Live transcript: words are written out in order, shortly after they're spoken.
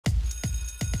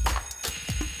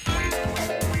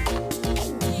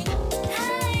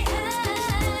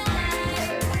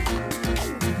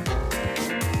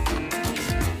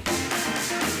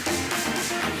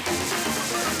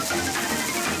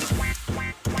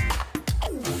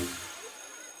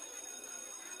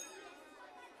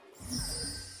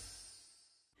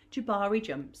Jabari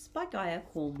Jumps by Gaia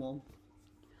Cornwall.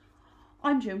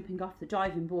 I'm jumping off the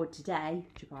diving board today,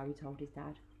 Jabari told his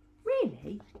dad.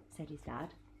 Really? Said his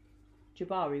dad.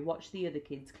 Jabari watched the other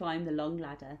kids climb the long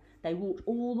ladder. They walked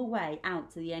all the way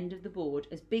out to the end of the board,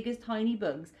 as big as tiny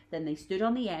bugs. Then they stood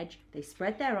on the edge, they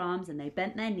spread their arms and they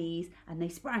bent their knees and they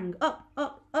sprang up,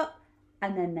 up, up.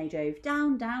 And then they dove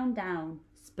down, down, down.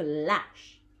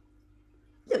 Splash!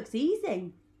 Looks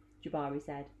easy, Jabari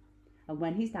said. And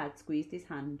when his dad squeezed his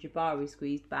hand, Jabari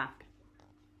squeezed back.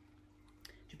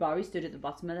 Jabari stood at the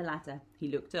bottom of the ladder. He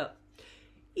looked up.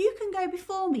 You can go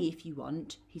before me if you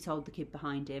want, he told the kid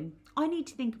behind him. I need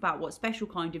to think about what special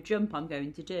kind of jump I'm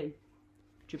going to do.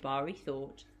 Jabari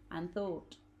thought and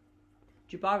thought.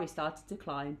 Jabari started to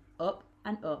climb up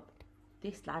and up.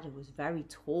 This ladder was very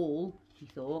tall, he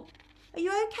thought. Are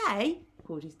you okay?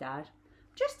 Called his dad.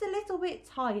 Just a little bit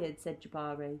tired, said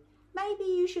Jabari. Maybe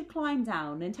you should climb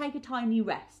down and take a tiny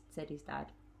rest, said his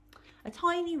dad. A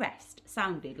tiny rest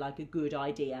sounded like a good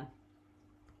idea.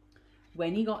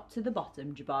 When he got to the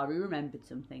bottom, Jabari remembered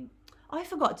something. I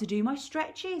forgot to do my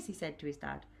stretches, he said to his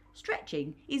dad.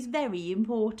 Stretching is very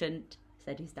important,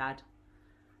 said his dad.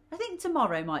 I think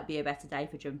tomorrow might be a better day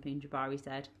for jumping, Jabari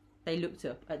said. They looked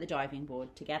up at the diving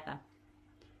board together.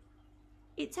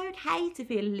 It's okay to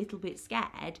feel a little bit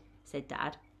scared, said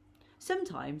Dad.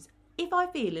 Sometimes, if I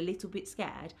feel a little bit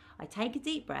scared, I take a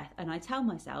deep breath and I tell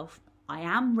myself, I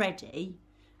am ready.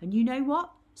 And you know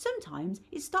what? Sometimes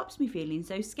it stops me feeling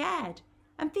so scared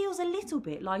and feels a little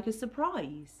bit like a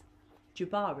surprise.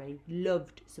 Jabari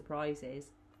loved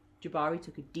surprises. Jabari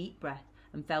took a deep breath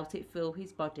and felt it fill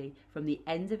his body from the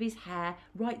ends of his hair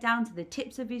right down to the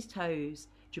tips of his toes.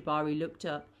 Jabari looked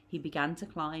up. He began to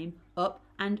climb up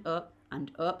and up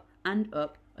and up and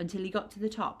up until he got to the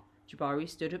top. Jabari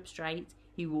stood up straight.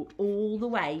 He walked all the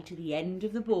way to the end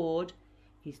of the board.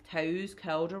 His toes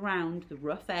curled around the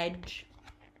rough edge.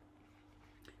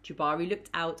 Jabari looked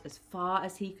out as far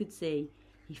as he could see.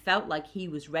 He felt like he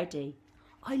was ready.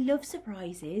 I love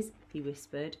surprises, he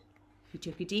whispered. He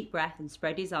took a deep breath and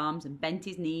spread his arms and bent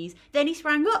his knees. Then he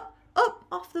sprang up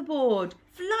off the board,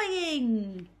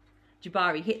 flying.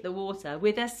 Jabari hit the water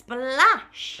with a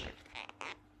splash.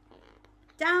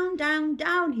 Down, down,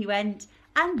 down he went,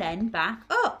 and then back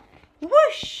up.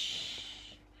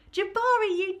 Whoosh!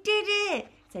 Jabari, you did it,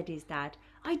 said his dad.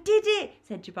 I did it,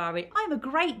 said Jabari. I'm a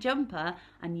great jumper.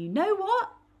 And you know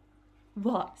what?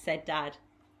 What, said Dad.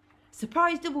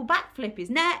 Surprise double backflip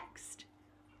is next.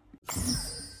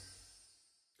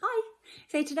 Hi.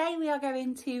 So today we are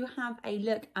going to have a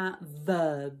look at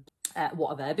verbs.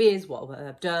 What a verb is, what a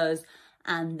verb does.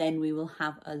 And then we will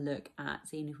have a look at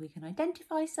seeing if we can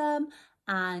identify some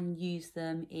and use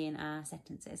them in our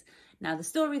sentences. Now, the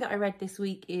story that I read this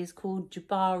week is called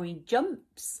Jabari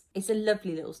Jumps. It's a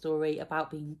lovely little story about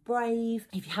being brave.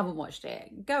 If you haven't watched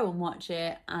it, go and watch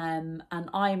it. And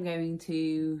I'm going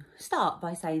to start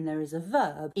by saying there is a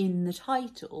verb in the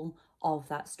title of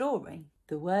that story.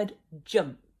 The word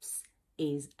jumps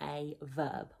is a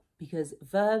verb because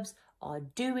verbs are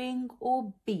doing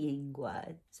or being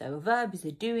words. So a verb is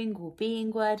a doing or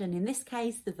being word, and in this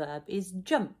case, the verb is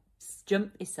jump.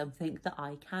 Jump is something that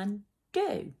I can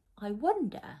do. I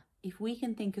wonder if we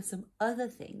can think of some other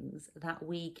things that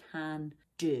we can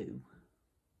do.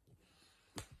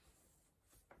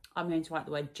 I'm going to write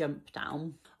the word jump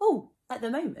down. Oh, at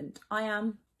the moment I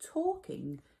am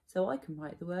talking, so I can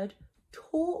write the word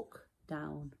talk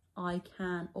down. I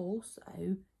can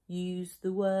also use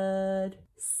the word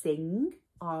sing.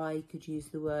 I could use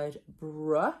the word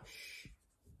brush.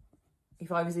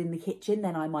 If I was in the kitchen,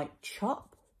 then I might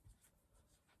chop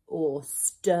or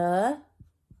stir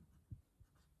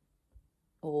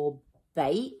or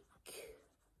bake.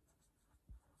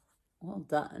 Well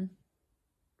done.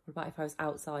 What about if I was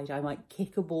outside? I might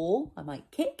kick a ball. I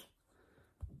might kick.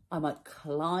 I might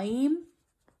climb.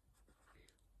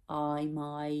 I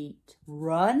might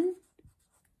run.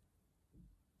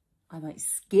 I might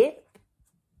skip.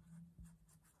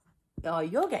 Oh,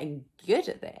 you're getting good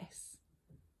at this.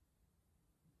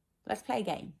 Let's play a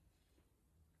game.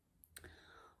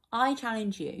 I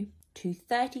challenge you to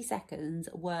 30 seconds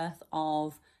worth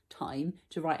of time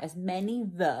to write as many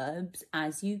verbs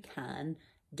as you can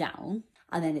down.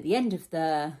 And then at the end of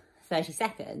the 30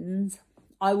 seconds,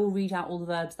 I will read out all the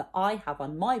verbs that I have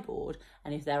on my board.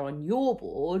 And if they're on your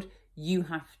board, you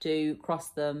have to cross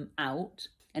them out.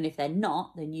 And if they're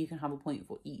not, then you can have a point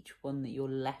for each one that you're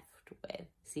left with.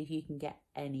 See if you can get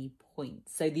any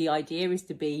points. So the idea is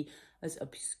to be as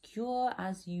obscure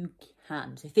as you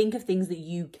can. So think of things that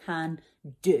you can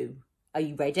do. Are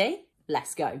you ready?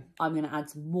 Let's go. I'm going to add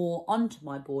some more onto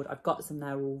my board. I've got some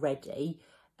there already.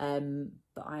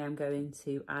 but I am going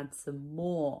to add some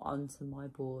more onto my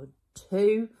board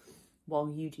too while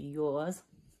you do yours,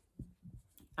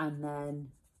 and then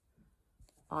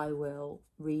I will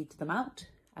read them out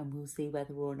and we'll see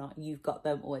whether or not you've got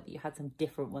them or whether you had some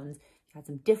different ones. If you had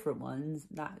some different ones,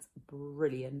 that's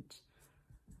brilliant.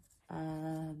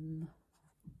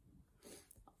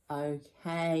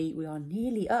 Okay, we are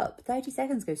nearly up. 30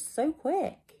 seconds goes so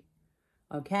quick.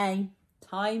 Okay,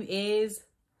 time is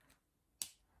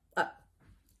up.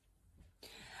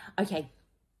 Okay,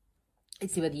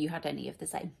 let's see whether you had any of the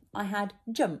same. I had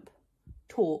jump,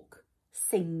 talk,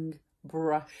 sing,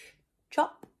 brush,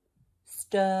 chop,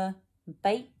 stir,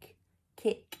 bake,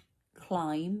 kick,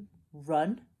 climb,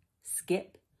 run,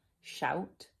 skip,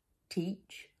 shout,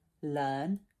 teach,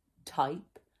 learn,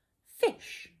 type,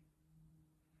 fish.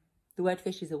 The word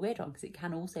fish is a weird one because it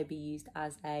can also be used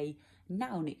as a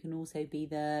noun. It can also be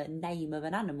the name of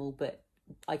an animal, but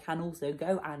I can also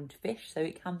go and fish, so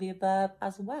it can be a verb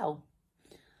as well.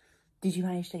 Did you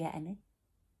manage to get any?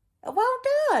 Well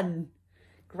done.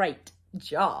 Great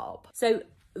job. So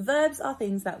verbs are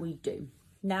things that we do.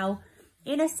 Now,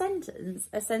 in a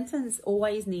sentence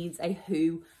always needs a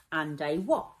who and a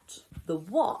what. The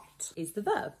what is the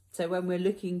verb. So when we're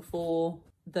looking for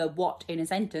the what in a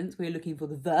sentence, we're looking for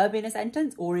the verb in a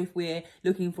sentence, or if we're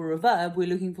looking for a verb, we're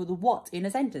looking for the what in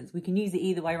a sentence. We can use it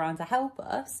either way around to help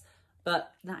us,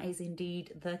 but that is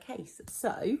indeed the case.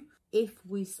 So if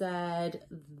we said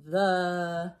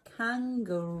the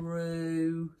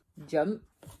kangaroo jumped,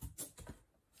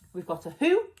 we've got a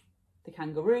who, the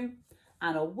kangaroo,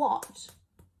 and a what,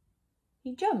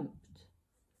 he jumped.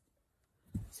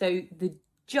 So the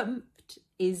jumped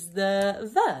is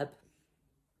the verb.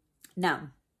 Now,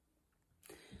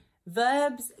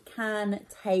 verbs can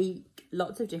take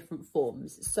lots of different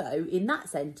forms. So in that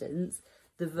sentence,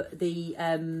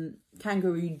 the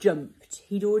kangaroo jumped.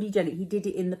 He'd already done it. He did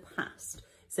it in the past.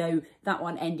 So that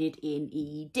one ended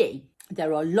in ed.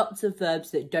 There are lots of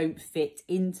verbs that don't fit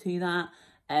into that.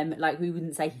 Like we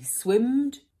wouldn't say he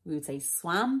swimmed, we would say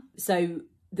swam. So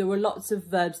there are lots of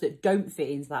verbs that don't fit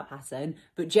into that pattern.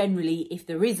 But generally, if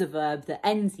there is a verb that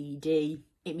ends ed,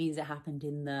 it means it happened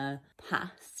in the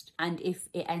past. And if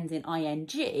it ends in ing,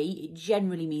 it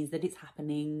generally means that it's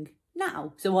happening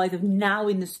now. So either now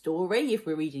in the story, if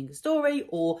we're reading a story,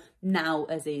 or now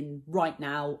as in right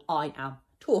now, I am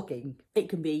talking. It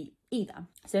can be either.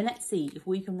 So let's see if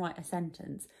we can write a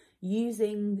sentence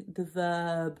using the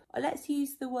verb. Let's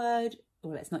use the word,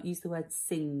 or let's not use the word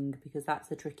sing because that's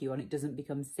a tricky one. It doesn't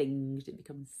become singed, it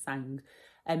becomes sang.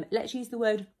 Let's use the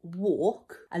word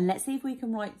walk, and let's see if we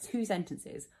can write two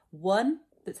sentences. One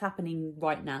that's happening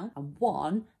right now and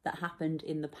one that happened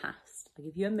in the past. I'll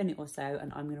give you a minute or so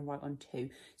and I'm going to write on two.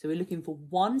 So we're looking for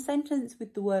one sentence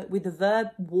with the verb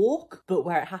walk, but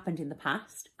where it happened in the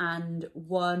past, and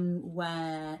one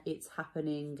where it's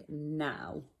happening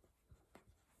now.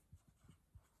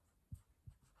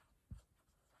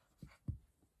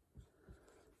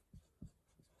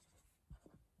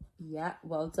 Yeah,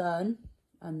 well done.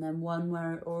 And then one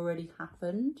where it already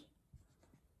happened.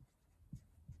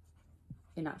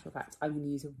 In actual fact, I'm going to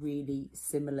use a really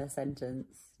similar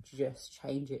sentence, just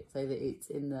change it so that it's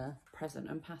in the present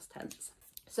and past tense.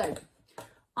 So,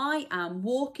 I am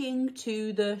walking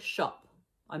to the shop.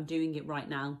 I'm doing it right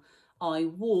now. I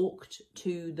walked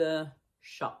to the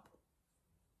shop.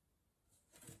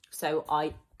 So,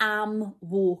 I am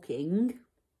walking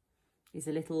is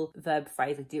a little verb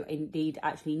phrase. I do indeed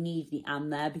actually need the am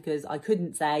there because I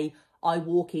couldn't say I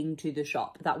walking to the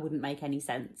shop. That wouldn't make any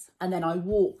sense. And then I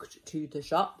walked to the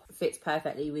shop fits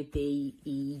perfectly with the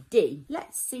ed.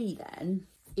 Let's see then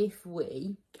if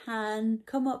we can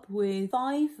come up with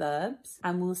 5 verbs,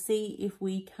 and we'll see if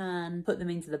we can put them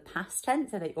into the past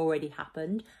tense so they already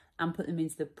happened, and put them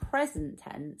into the present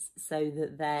tense so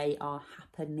that they are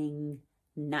happening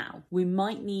now. We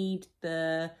might need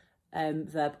the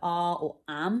verb are or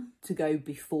am to go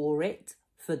before it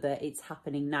for the it's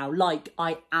happening now, like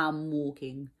I am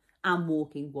walking. Am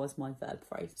walking was my verb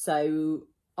phrase. So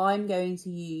I'm going to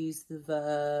use the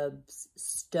verbs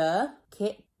stir,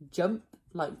 kick, jump,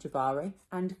 like Jabari,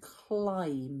 and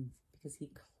climb, because he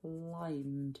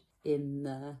climbed in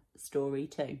the story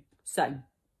too. So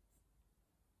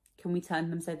can we turn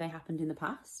them so they happened in the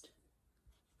past?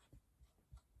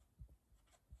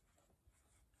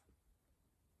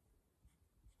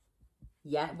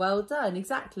 Yeah, well done,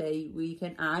 exactly. We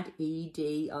can add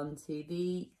ed onto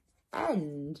the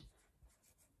end.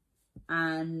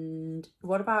 And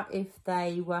what about if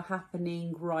they were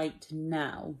happening right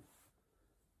now?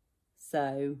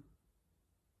 So,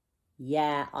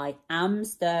 yeah, I am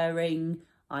stirring,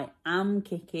 I am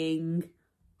kicking,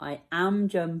 I am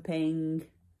jumping.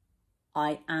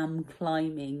 I am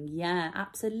climbing. Yeah,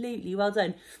 absolutely. Well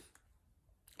done.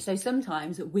 So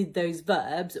sometimes with those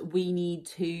verbs, we need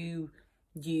to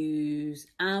use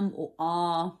am or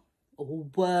are or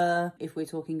were. If we're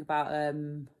talking about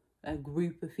a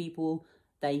group of people,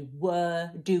 they were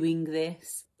doing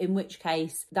this, in which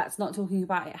case that's not talking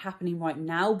about it happening right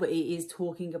now, but it is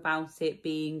talking about it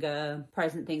being a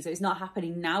present thing. So it's not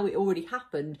happening now, it already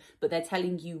happened, but they're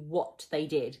telling you what they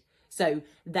did. So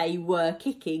they were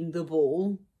kicking the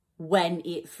ball when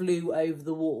it flew over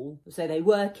the wall. So they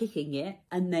were kicking it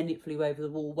and then it flew over the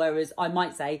wall. Whereas I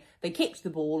might say they kicked the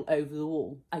ball over the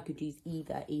wall. I could use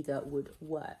either. Either would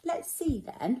work. Let's see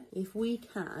then if we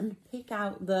can pick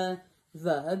out the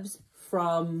verbs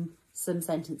from some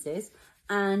sentences,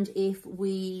 and if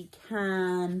we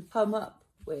can come up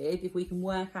with, if we can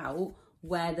work out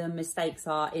where the mistakes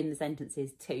are in the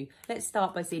sentences too. Let's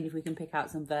start by seeing if we can pick out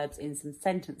some verbs in some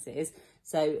sentences.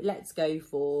 So let's go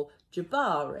for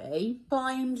Jabari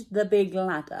climbed the big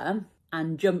ladder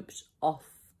and jumped off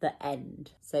the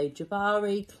end. So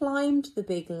Jabari climbed the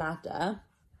big ladder.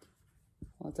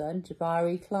 Well done.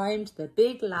 Jabari climbed the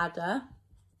big ladder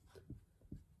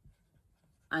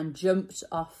and jumped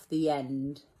off the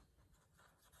end.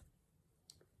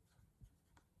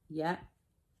 Yeah.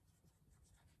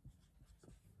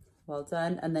 Well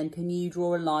done. And then can you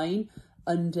draw a line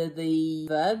under the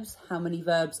verbs? How many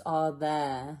verbs are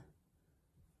there?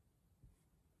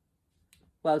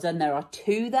 Well done. There are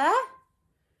 2 there.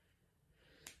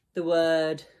 The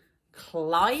word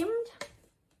climbed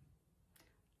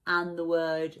and the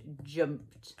word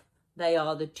jumped. They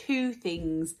are the 2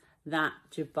 things that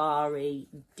Jabari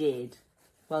did.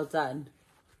 Well done.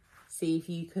 See if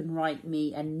you can write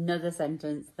me another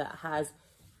sentence that has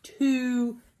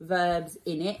 2 verbs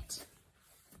in it,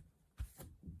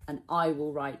 and I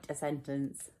will write a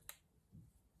sentence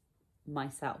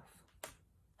myself,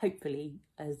 hopefully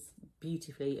as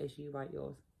beautifully as you write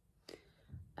yours.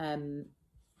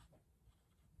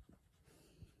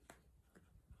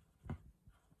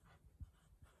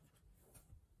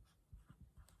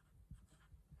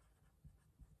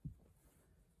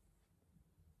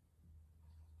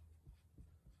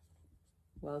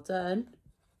 Well done.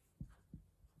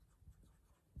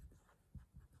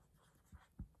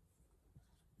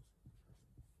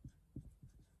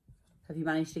 Have you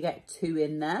managed to get 2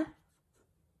 in there?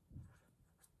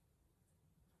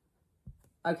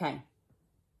 Okay.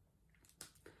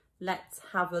 Let's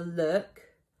have a look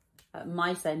at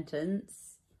my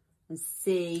sentence and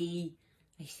see.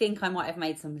 I think I might have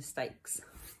made some mistakes.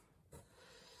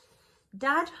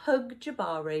 Dad hugged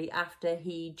Jabari after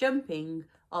he jumping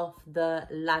off the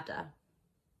ladder.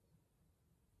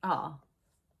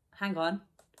 Hang on.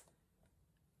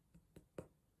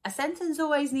 A sentence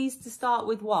always needs to start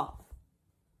with what?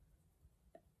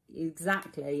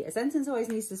 Exactly. A sentence always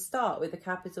needs to start with a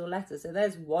capital letter. So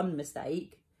there's one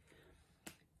mistake.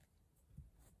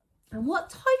 And what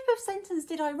type of sentence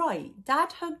did I write?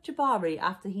 Dad hugged Jabari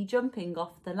after he jumping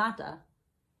off the ladder.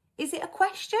 Is it a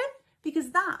question?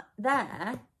 Because that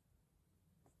there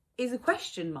is a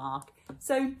question mark.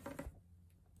 So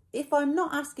if I'm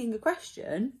not asking a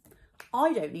question,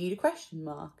 I don't need a question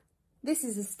mark. This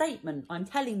is a statement. I'm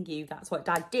telling you that's what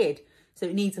Dad did. So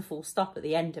it needs a full stop at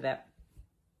the end of it.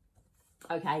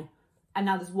 Okay, and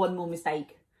now there's one more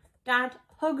mistake. Dad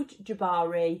hugged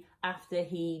Jabari after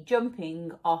he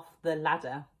jumping off the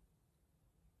ladder.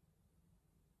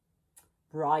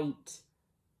 Right.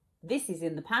 This is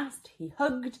in the past. He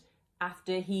hugged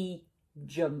after he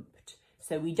jumped.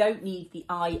 So we don't need the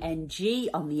ing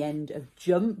on the end of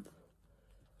jump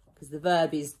because the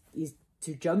verb is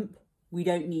to jump. We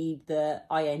don't need the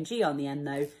ing on the end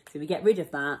though. So we get rid of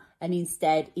that and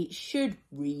instead it should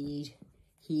read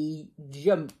he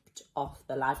jumped off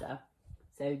the ladder.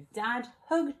 So Dad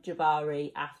hugged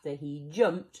Jabari after he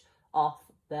jumped off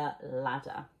the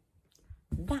ladder.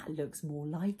 That looks more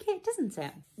like it, doesn't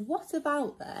it? What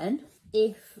about then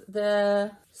if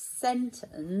the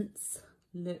sentence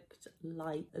looked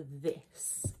like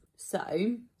this?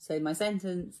 So my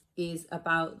sentence is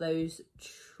about those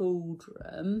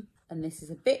children, and this is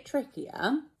a bit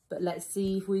trickier, but let's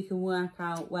see if we can work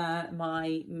out where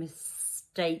my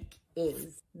mistake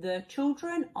is. The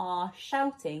children are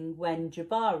shouting when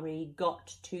Jabari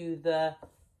got to the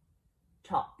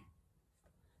top.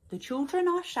 The children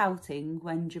are shouting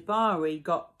when Jabari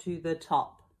got to the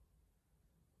top.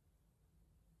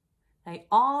 They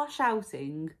are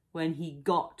shouting when he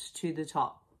got to the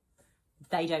top.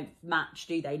 They don't match,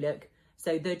 do they? Look.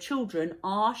 So the children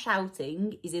are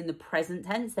shouting is in the present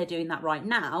tense. They're doing that right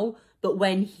now. But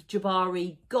when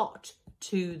Jabari got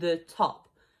to the top,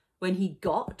 when he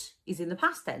got is in the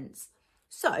past tense.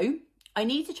 So I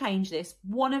need to change this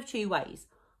one of two ways.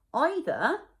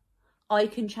 Either I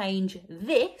can change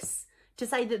this to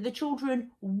say that the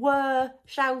children were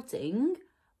shouting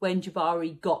when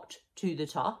Jabari got to the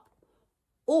top,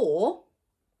 or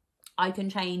I can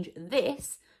change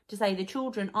this to say the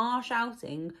children are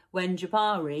shouting when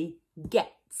Jabari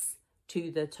gets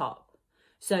to the top.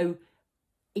 So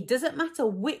it doesn't matter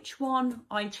which one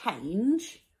I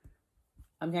change.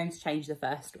 I'm going to change the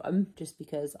first one just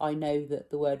because I know that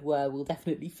the word were will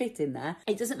definitely fit in there.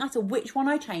 It doesn't matter which one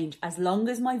I change as long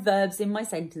as my verbs in my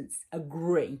sentence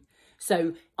agree.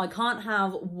 So I can't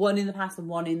have one in the past and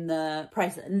one in the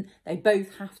present. They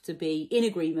both have to be in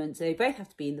agreement. So they both have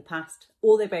to be in the past,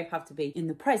 or they both have to be in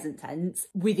the present tense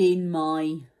within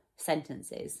my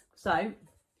sentences. So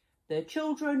the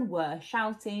children were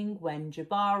shouting when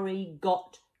Jabari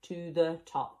got to the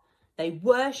top. They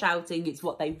were shouting, it's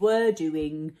what they were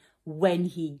doing when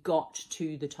he got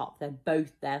to the top. They're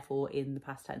both therefore in the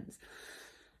past tense.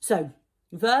 So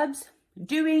verbs,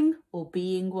 doing or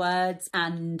being words,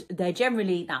 and they're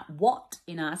generally that what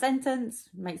in our sentence,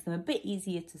 makes them a bit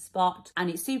easier to spot. And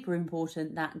it's super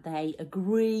important that they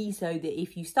agree, so that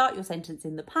if you start your sentence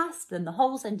in the past, then the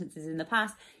whole sentence is in the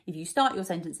past. If you start your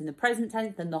sentence in the present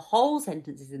tense, then the whole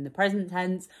sentence is in the present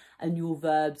tense, and your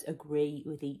verbs agree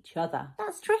with each other.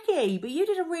 That's tricky, but you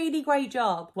did a really great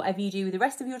job. Whatever you do with the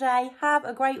rest of your day, have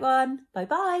a great one. Bye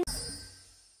bye.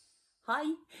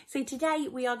 Hi. So today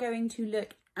we are going to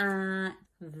look at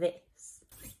this.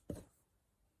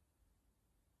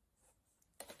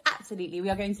 Absolutely, we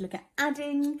are going to look at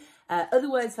adding, other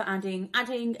words for adding,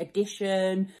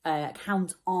 addition,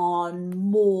 count on,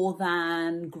 more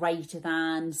than, greater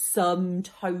than, sum,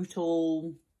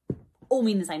 total, all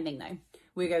mean the same thing though.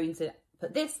 We're going to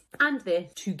put this and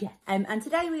this together. And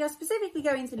today we are specifically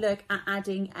going to look at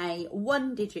adding a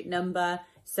 1-digit number,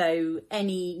 so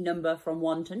any number from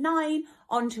 1 to 9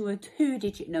 onto a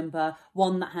 2-digit number,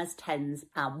 one that has 10s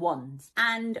and 1s.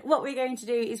 And what we're going to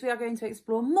do is we are going to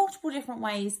explore multiple different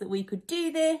ways that we could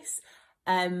do this.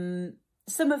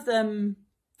 Some of them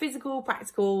physical,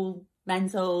 practical,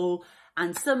 mental,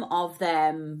 and some of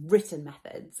them written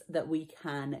methods that we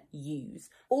can use.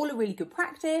 All are really good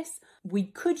practice. We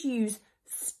could use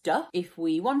stuff if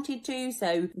we wanted to,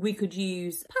 so we could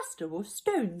use pasta or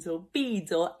stones or beads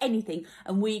or anything,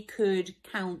 and we could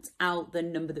count out the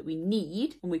number that we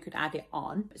need and we could add it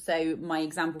on. So my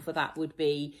example for that would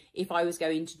be, if I was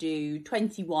going to do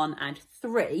 21 and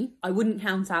 3, I wouldn't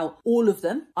count out all of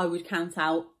them, I would count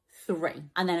out 3,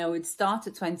 and then I would start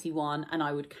at 21 and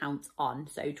I would count on.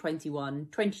 So 21,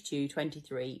 22,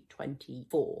 23,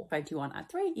 24. 21 add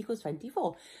 3 equals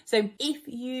 24. So if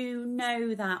you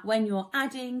know that when you're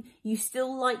adding, you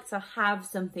still like to have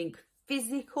something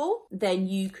physical, then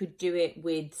you could do it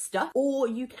with stuff, or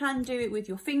you can do it with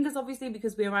your fingers, obviously,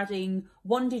 because we're adding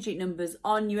 1-digit numbers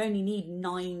on. You only need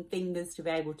 9 fingers to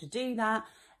be able to do that.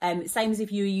 Same as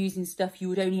if you were using stuff, you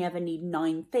would only ever need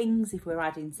 9 things if we're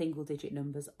adding 1-digit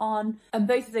numbers on. And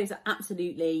both of those are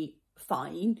absolutely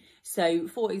fine. So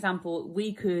for example,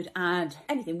 we could add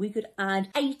anything. We could add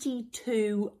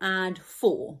 82 and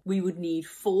 4. We would need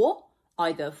 4,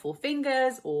 either 4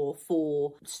 fingers or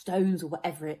 4 stones or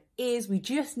whatever it is. We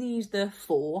just need the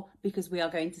 4 because we are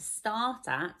going to start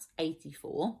at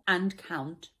 84 and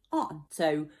count on.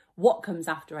 So what comes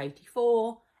after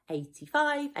 84?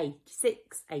 85,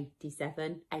 86,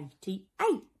 87, 88.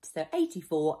 So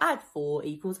 84 add 4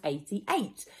 equals 88.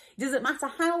 It doesn't matter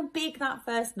how big that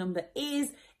first number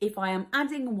is. If I am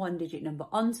adding a 1-digit number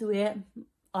onto it,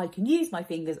 I can use my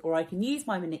fingers or I can use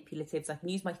my manipulatives. I can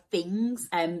use my things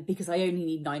because I only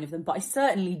need 9 of them, but I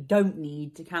certainly don't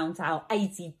need to count out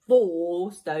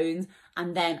 84 stones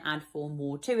and then add 4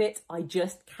 more to it. I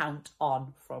just count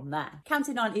on from there.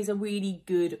 Counting on is a really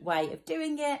good way of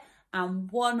doing it.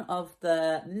 And one of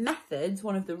the methods,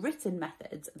 one of the written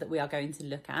methods that we are going to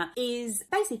look at is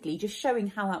basically just showing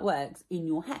how that works in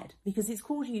your head, because it's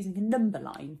called using a number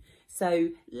line. So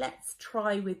let's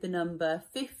try with the number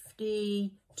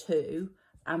 52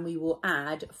 and we will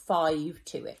add 5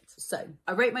 to it. So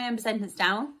I wrote my number sentence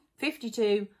down,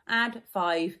 52 add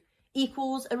 5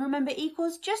 equals, and remember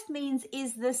equals just means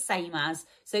is the same as.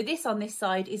 So this on this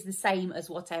side is the same as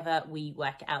whatever we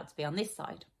work it out to be on this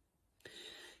side.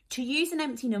 To use an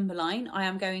empty number line, I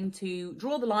am going to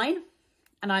draw the line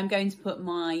and I'm going to put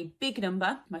my big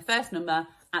number, my first number,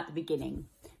 at the beginning.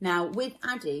 Now with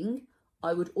adding,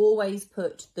 I would always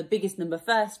put the biggest number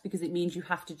first because it means you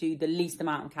have to do the least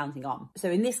amount of counting on.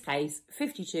 So in this case,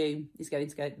 52 is going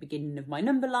to go at the beginning of my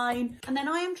number line. And then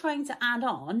I am trying to add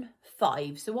on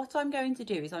 5. So what I'm going to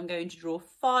do is I'm going to draw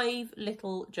 5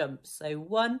 little jumps. So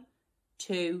 1,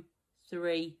 2,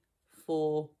 3,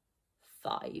 4,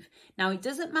 5. Now it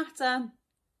doesn't matter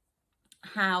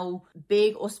how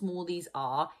big or small these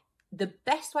are. The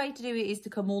best way to do it is to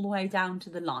come all the way down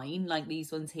to the line like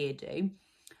these ones here do.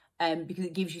 Because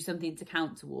it gives you something to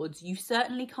count towards. You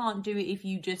certainly can't do it if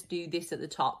you just do this at the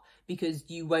top because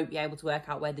you won't be able to work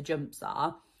out where the jumps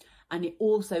are. And it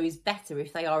also is better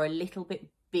if they are a little bit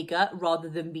bigger rather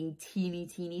than being teeny,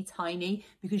 teeny, tiny,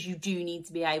 because you do need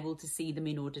to be able to see them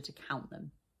in order to count them.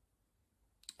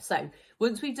 So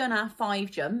once we've done our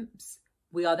 5 jumps,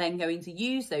 we are then going to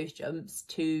use those jumps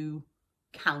to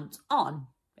count on,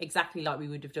 exactly like we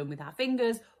would have done with our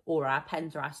fingers or our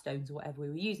pens or our stones or whatever we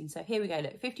were using. So here we go,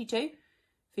 look, 52,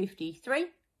 53,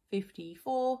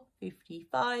 54,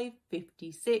 55,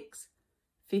 56,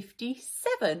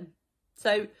 57.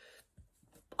 So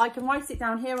I can write it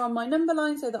down here on my number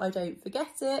line so that I don't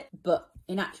forget it, but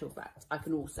in actual fact, I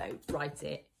can also write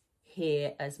it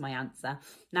here as my answer.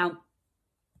 Now,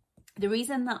 the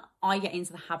reason that I get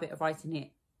into the habit of writing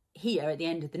it here at the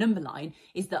end of the number line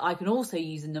is that I can also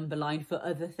use a number line for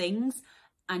other things.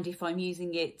 And if I'm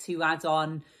using it to add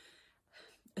on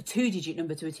a 2-digit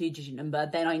number to a 2-digit number,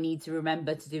 then I need to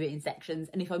remember to do it in sections.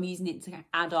 And if I'm using it to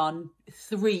add on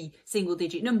 3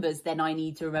 single-digit numbers, then I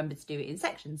need to remember to do it in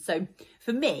sections. So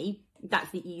for me,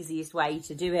 that's the easiest way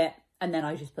to do it. And then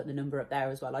I just put the number up there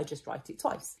as well. I just write it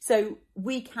twice. So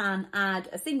we can add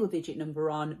a single-digit number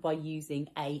on by using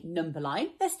a number line.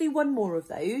 Let's do one more of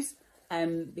those.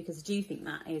 Because I do think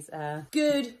that is a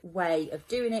good way of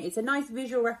doing it. It's a nice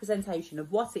visual representation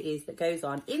of what it is that goes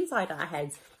on inside our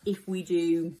heads if we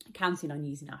do counting on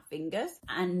using our fingers.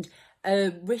 And a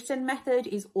written method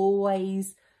is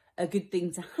always a good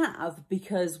thing to have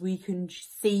because we can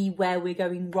see where we're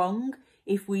going wrong.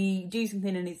 If we do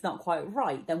something and it's not quite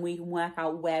right, then we can work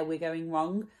out where we're going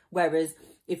wrong. Whereas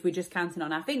if we're just counting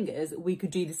on our fingers, we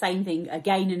could do the same thing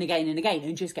again and again and again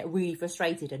and just get really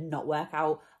frustrated and not work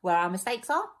out where our mistakes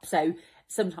are. So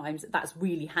sometimes that's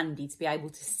really handy to be able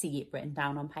to see it written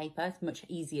down on paper. It's much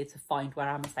easier to find where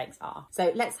our mistakes are.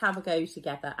 So let's have a go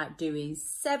together at doing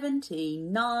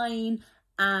 79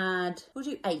 add, we'll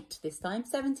do 8 this time,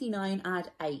 79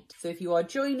 add 8. So if you are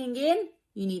joining in,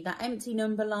 you need that empty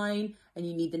number line and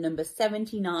you need the number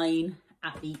 79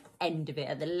 at the end of it,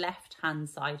 at the left-hand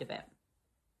side of it.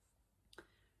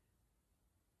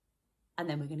 And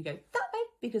then we're going to go that way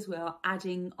because we are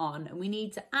adding on and we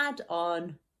need to add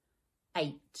on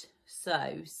 8.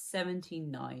 So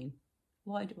 79.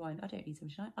 Why do I don't need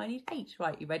 79. I need 8.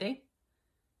 Right, you ready?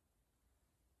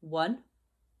 1,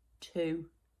 2,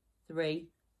 3,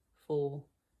 4,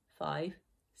 5,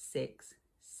 6,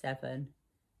 7,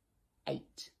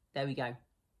 8. There we go.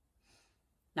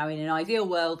 Now, in an ideal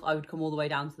world, I would come all the way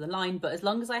down to the line, but as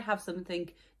long as I have something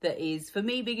that is, for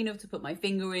me, big enough to put my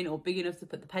finger in or big enough to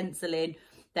put the pencil in,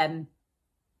 then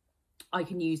I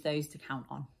can use those to count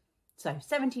on. So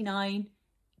 79,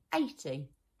 80,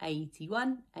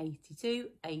 81, 82,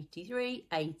 83,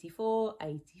 84,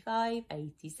 85,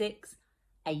 86,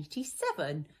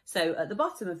 87. So at the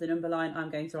bottom of the number line, I'm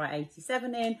going to write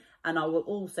 87 in, and I will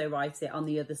also write it on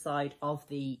the other side of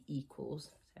the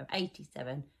equals. So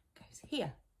 87 goes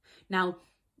here. Now,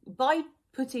 by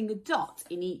putting a dot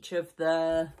in each of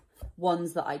the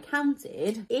ones that I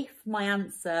counted, if my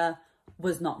answer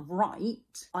was not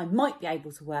right, I might be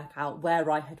able to work out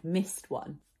where I had missed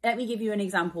one. Let me give you an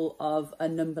example of a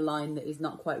number line that is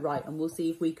not quite right, and we'll see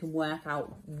if we can work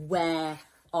out where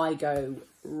I go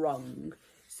wrong.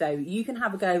 So you can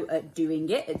have a go at doing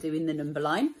it, at doing the number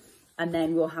line, and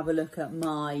then we'll have a look at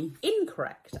my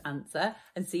incorrect answer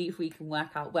and see if we can work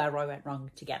out where I went wrong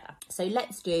together. So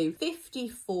let's do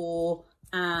 54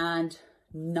 and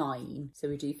 9. So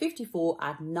we do 54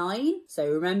 add 9.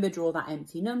 So remember, draw that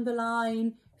empty number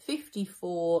line,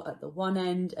 54 at the one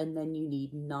end, and then you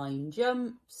need 9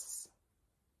 jumps.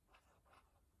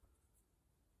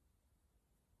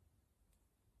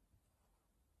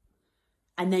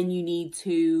 And then you need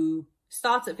to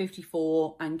start at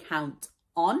 54 and count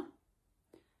on,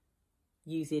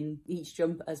 using each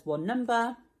jump as one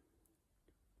number.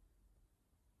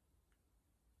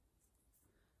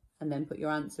 And then put your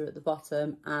answer at the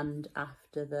bottom and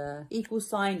after the equal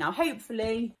sign. Now,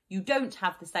 hopefully you don't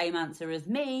have the same answer as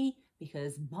me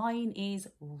because mine is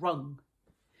wrong.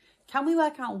 Can we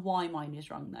work out why mine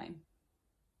is wrong though?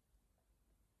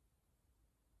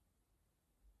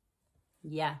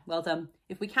 Yeah, well done.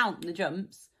 If we count the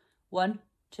jumps, 1,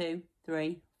 2,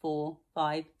 3, 4,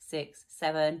 5, 6,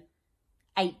 7,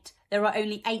 8. There are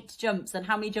only 8 jumps. And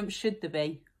how many jumps should there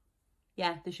be?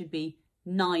 Yeah, there should be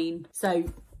 9. So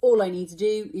all I need to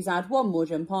do is add one more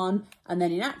jump on, and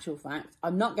then in actual fact,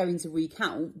 I'm not going to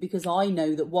recount because I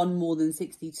know that 1 more than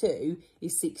 62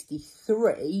 is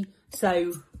 63.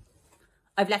 So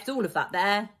I've left all of that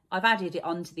there. I've added it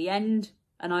on to the end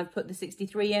and I've put the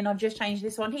 63 in. I've just changed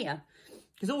this one here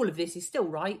because all of this is still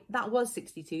right. That was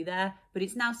 62 there, but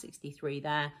it's now 63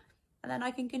 there. And then I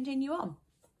can continue on.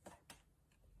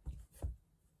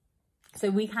 So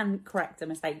we can correct a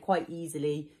mistake quite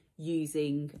easily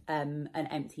using an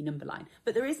empty number line.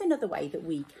 But there is another way that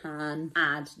we can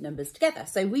add numbers together.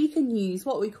 So we can use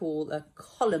what we call a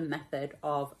column method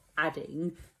of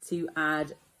adding to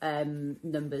add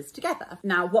numbers together.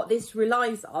 Now what this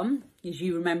relies on is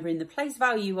you remembering the place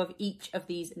value of each of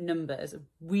these numbers.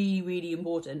 Really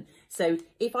important. So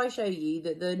if I show you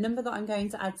that the number that I'm going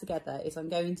to add together is I'm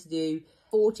going to do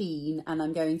 14 and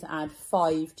I'm going to add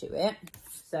 5 to it.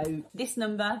 So this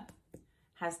number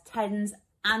has 10s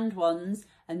and 1s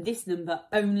and this number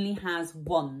only has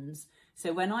 1s.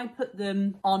 So when I put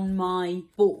them on my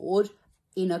board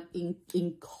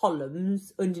in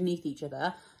columns underneath each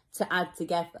other to add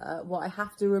together, what I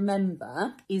have to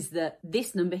remember is that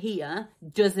this number here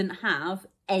doesn't have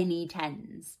any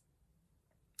 10s.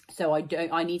 So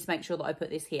I need to make sure that I put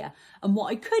this here. And what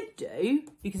I could do,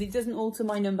 because it doesn't alter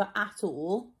my number at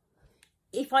all,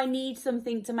 if I need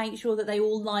something to make sure that they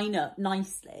all line up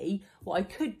nicely, what I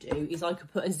could do is I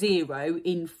could put a 0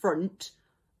 in front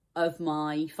of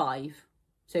my 5.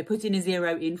 So putting a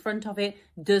 0 in front of it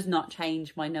does not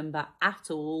change my number at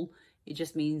all. It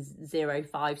just means 0,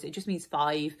 5. So it just means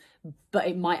 5, but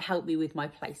it might help me with my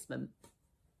placement.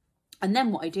 And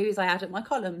then what I do is I add up my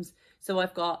columns. So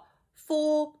I've got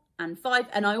 4 and 5,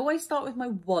 and I always start with my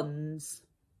 1s.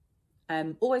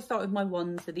 Always start with my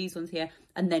 1s, so these ones here,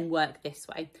 and then work this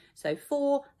way. So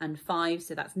 4 and 5,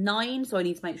 so that's 9. So I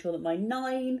need to make sure that my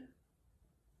 9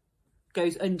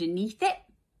 goes underneath it.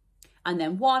 And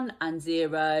then 1 and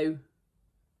 0,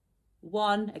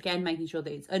 1, again, making sure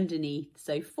that it's underneath.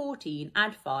 So 14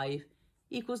 add 5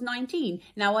 equals 19.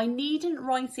 Now I needn't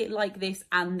write it like this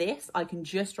and this. I can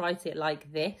just write it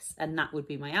like this, and that would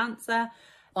be my answer.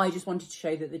 I just wanted to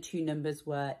show that the two numbers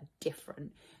were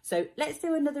different. So let's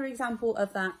do another example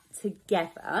of that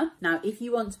together. Now, if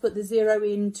you want to put the 0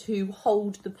 in to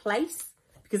hold the place,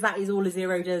 because that is all a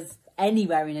 0 does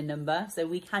anywhere in a number, so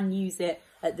we can use it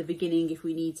at the beginning if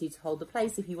we need to hold the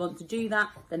place. If you want to do that,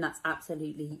 then that's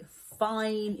absolutely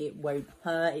fine. It won't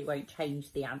hurt, it won't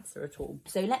change the answer at all.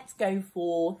 So let's go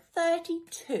for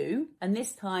 32, and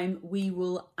this time we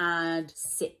will add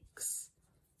 6.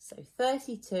 So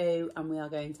 32, and we are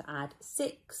going to add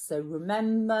 6. So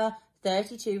remember,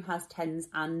 32 has 10s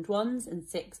and 1s, and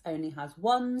 6 only has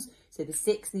 1s. So the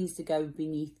 6 needs to go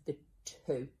beneath the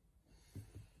 2.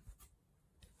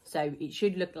 So it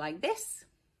should look like this.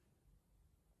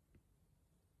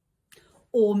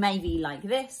 Or maybe like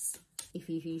this, if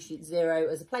you've used 0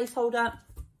 as a placeholder.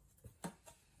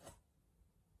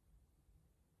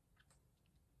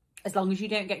 As long as you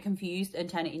don't get confused and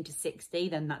turn it into 60,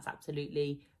 then that's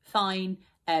absolutely fine.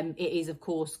 It is, of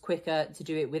course, quicker to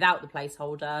do it without the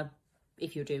placeholder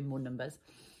if you're doing more numbers.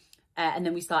 And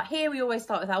then we start here. We always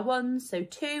start with our 1s. So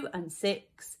 2 and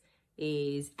 6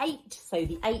 is 8. So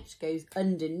the 8 goes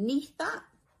underneath that.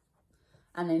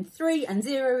 And then 3 and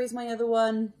 0 is my other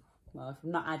one. Well, if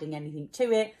I'm not adding anything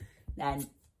to it, then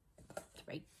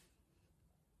 3.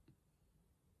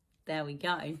 There we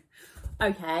go.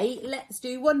 Okay, let's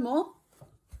do one more.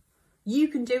 You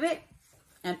can do it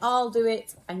and I'll do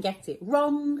it and get it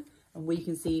wrong, and we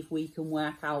can see if we can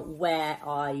work out where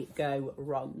I go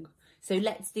wrong. So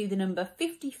let's do the number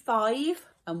 55,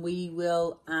 and we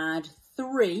will add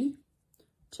 3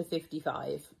 to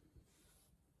 55.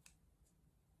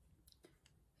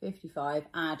 55,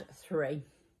 add 3.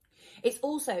 It's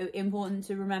also important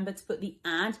to remember to put the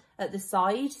add at the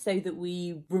side so that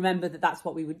we remember that that's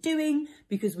what we were doing,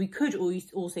 because we could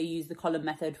also use the column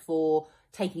method for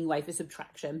taking away for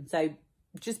subtraction. So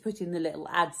just putting the little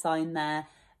add sign there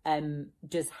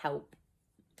does help.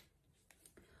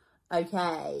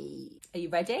 Okay, are you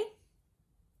ready?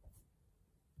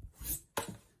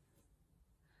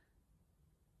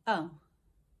 Oh,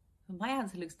 my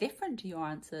answer looks different to your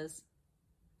answers.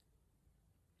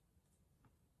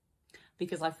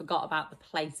 Because I forgot about the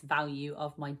place value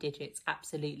of my digits,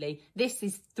 absolutely. This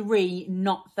is 3,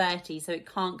 not 30, so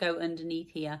it can't go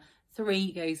underneath here.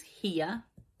 3 goes here.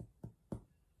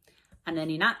 And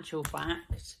then in actual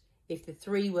fact, if the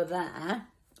 3 were there,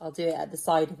 I'll do it at the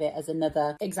side of it as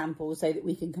another example so that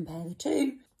we can compare the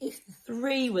two. if the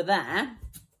 3 were there,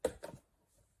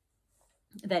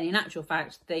 then in actual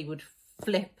fact they would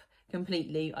flip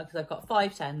completely, because I've got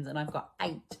 5 10s and I've got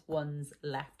 8 1s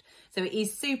left. So it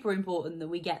is super important that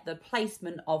we get the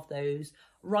placement of those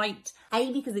right.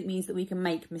 A, because it means that we can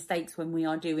make mistakes when we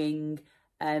are doing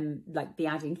like the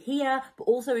adding here, but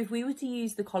also if we were to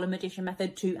use the column addition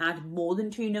method to add more than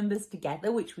 2 numbers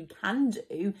together, which we can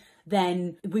do,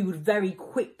 then we would very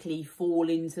quickly fall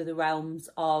into the realms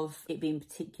of it being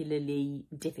particularly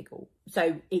difficult.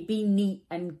 So it being neat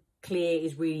and clear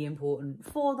is really important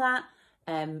for that,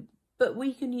 but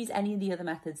we can use any of the other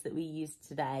methods that we used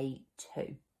today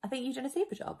too. I think you've done a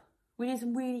super job. We did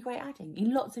some really great adding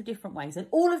in lots of different ways, and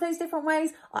all of those different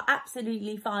ways are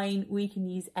absolutely fine. We can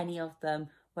use any of them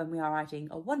when we are adding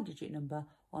a 1-digit number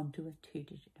onto a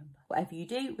 2-digit number. Whatever you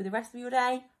do with the rest of your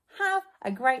day, have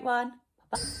a great one.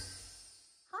 Bye-bye.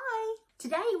 Hi!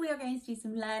 Today we are going to do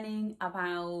some learning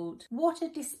about water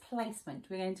displacement.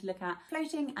 We're going to look at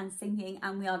floating and sinking,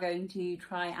 and we are going to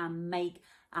try and make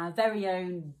our very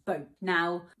own boat.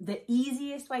 Now, the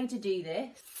easiest way to do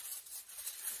this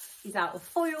is out of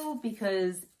foil,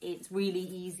 because it's really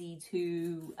easy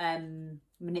to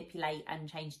manipulate and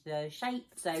change the shape.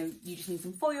 So you just need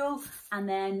some foil and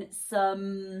then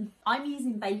some, I'm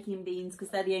using baking beans because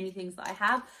they're the only things that I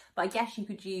have, but I guess you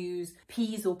could use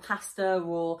peas or pasta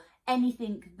or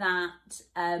anything that,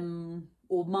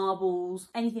 or marbles,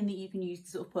 anything that you can use to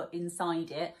sort of put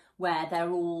inside it, where they're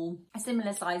all a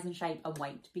similar size and shape and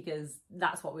weight, because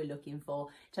that's what we're looking for.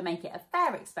 To make it a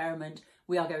fair experiment,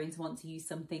 we are going to want to use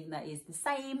something that is the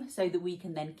same, so that we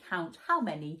can then count how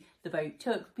many the boat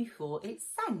took before it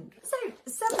sank. So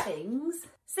some things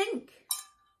sink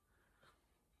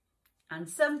and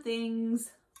some things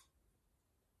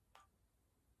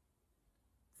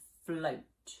float.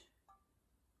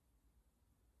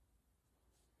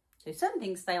 So some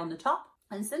things stay on the top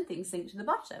and some things sink to the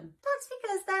bottom. That's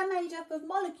because they're made up of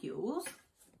molecules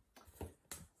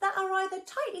that are either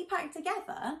tightly packed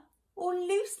together or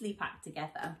loosely packed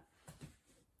together.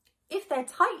 If they're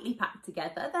tightly packed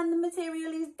together, then the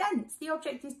material is dense, the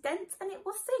object is dense, and it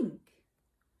will sink.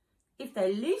 If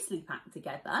they're loosely packed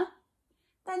together,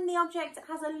 then the object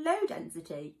has a low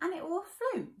density and it will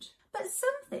float. But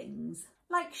some things,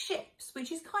 like ships,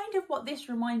 which is kind of what this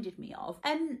reminded me of,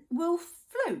 will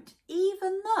float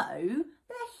even though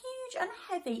they're huge and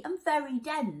heavy and very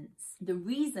dense. The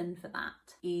reason for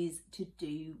that is to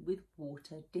do with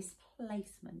water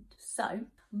displacement. So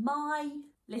my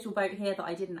little boat here that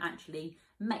I didn't actually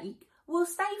make will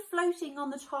stay floating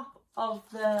on the top of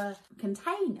the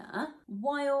container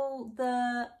while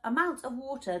the amount of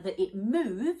water that it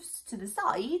moves to the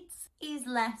sides is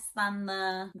less than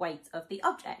the weight of the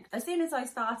object. As soon as I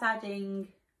start adding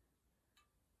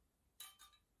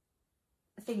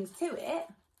things to it,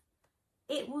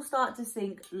 it will start to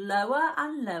sink lower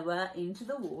and lower into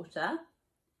the water,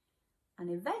 and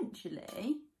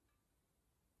eventually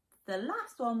the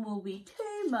last one will be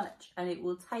too much and it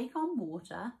will take on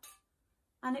water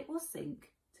and it will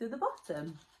sink to the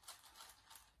bottom.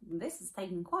 And this has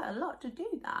taken quite a lot to do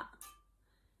that.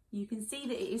 You can see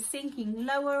that it is sinking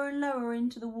lower and lower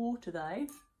into the water though.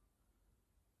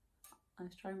 I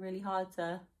was trying really hard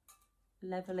to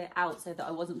level it out so that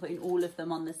I wasn't putting all of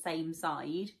them on the same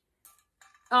side.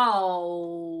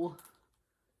 Oh,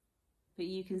 but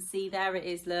you can see there it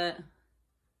is, look.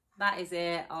 That is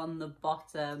it on the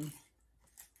bottom.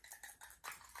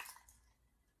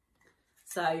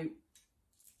 So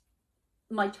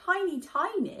my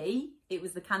tiny, it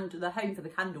was the candle, the home for the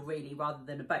candle really, rather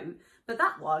than a boat. But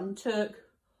that one took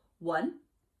 1,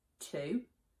 2,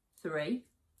 3,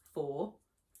 4,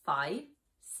 5,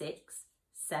 6,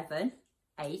 7,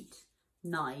 8,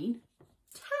 9,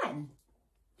 10.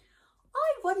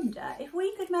 I wonder if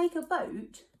we could make a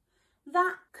boat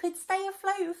that could stay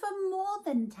afloat for more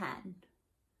than 10.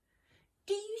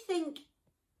 Do you think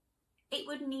it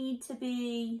would need to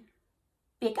be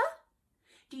bigger?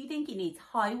 Do you think it needs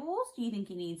high walls? Do you think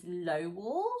it needs low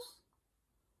walls?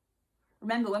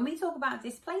 Remember, when we talk about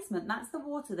displacement, that's the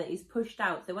water that is pushed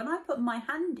out. So when I put my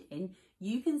hand in,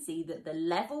 you can see that the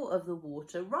level of the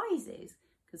water rises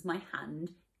because my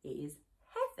hand is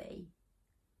heavy.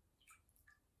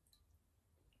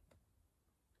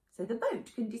 So the boat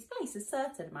can displace a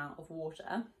certain amount of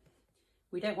water.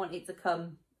 We don't want it to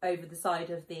come over the side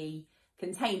of the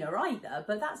container either,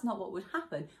 but that's not what would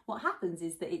happen. What happens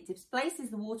is that it displaces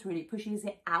the water and it pushes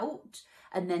it out,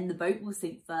 and then the boat will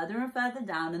sink further and further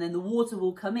down, and then the water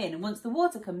will come in, and once the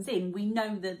water comes in, we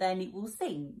know that then it will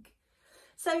sink.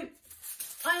 So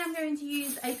I am going to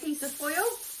use a piece of foil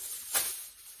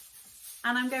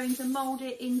and I'm going to mould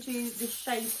it into the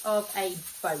shape of a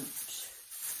boat.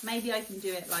 Maybe I can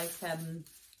do it like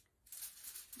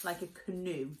a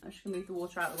canoe. I'm just gonna move the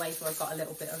water out of the way so I've got a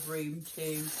little bit of room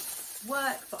to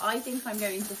work. But I think I'm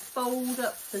going to fold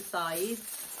up the sides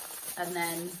and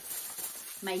then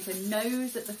make a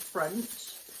nose at the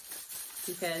front,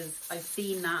 because I've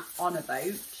seen that on a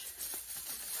boat.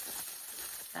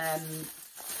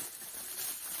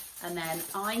 And then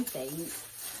I think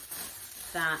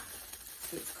that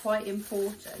it's quite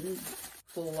important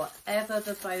for whatever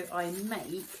the boat I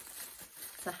make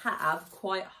to have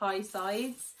quite high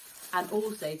sides, and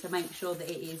also to make sure that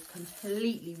it is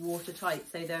completely watertight.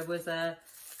 So there was a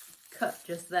cut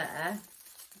just there,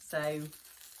 so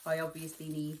I obviously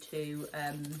need to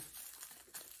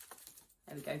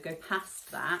there we go past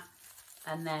that.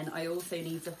 And then I also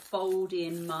need to fold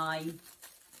in my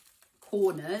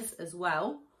corners as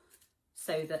well,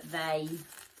 so that they,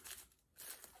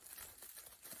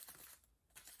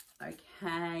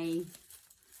 okay,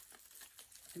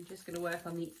 I'm just going to work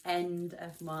on the end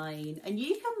of mine. And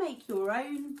you can make your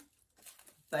own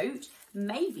boat.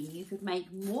 Maybe you could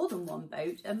make more than one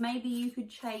boat, and maybe you could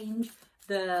change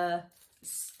the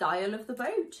style of the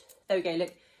boat. There we go,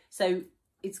 look. So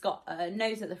it's got a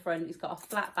nose at the front, it's got a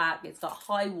flat back, it's got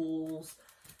high walls.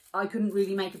 I couldn't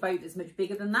really make a boat that's much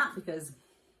bigger than that because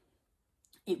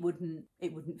it wouldn't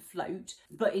float.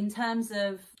 But in terms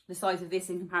of the size of this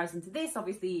in comparison to this,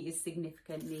 obviously it is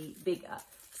significantly bigger.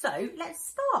 So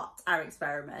let's start our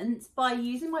experiment by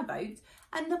using my boat.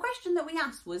 And the question that we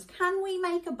asked was, can we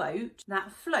make a boat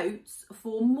that floats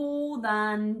for more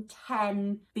than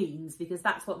 10 beans? Because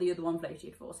that's what the other one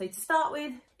floated for. So to start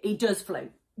with, it does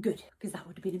float. Good, because that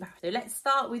would have been embarrassing. So let's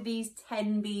start with these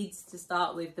 10 beads to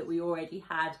start with that we already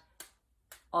had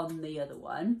on the other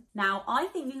one. Now, I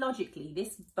think logically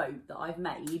this boat that I've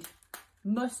made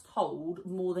must hold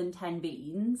more than 10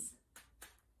 beans.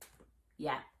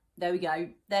 Yeah, there we go.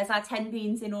 There's our 10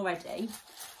 beans in already.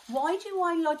 Why do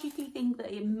I logically think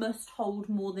that it must hold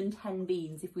more than 10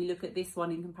 beans if we look at this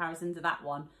one in comparison to that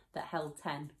one that held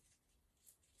 10?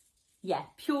 Yeah,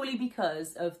 purely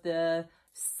because of the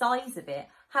size of it.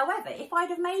 However, if I'd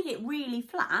have made it really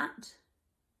flat,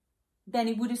 then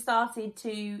it would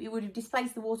have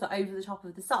displaced the water over the top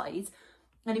of the sides,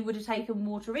 and it would have taken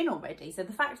water in already. So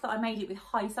the fact that I made it with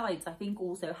high sides, I think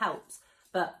also helps.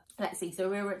 But let's see, so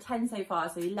we're at 10 so far.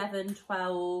 So 11,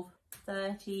 12,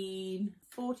 13,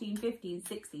 14, 15,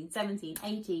 16, 17,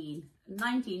 18,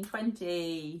 19,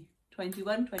 20,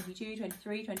 21, 22,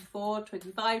 23, 24,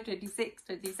 25, 26,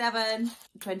 27,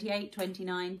 28,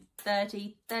 29,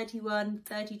 30, 31,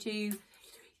 32,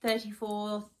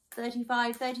 34,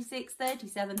 35, 36,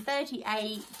 37,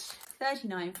 38,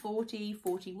 39, 40,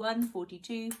 41,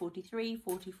 42, 43,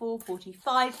 44,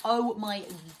 45. Oh my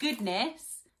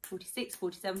goodness. 46,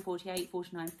 47, 48,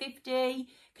 49, 50.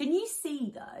 Can you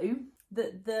see though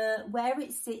that where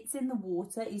it sits in the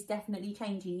water is definitely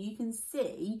changing? You can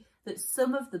see that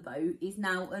some of the boat is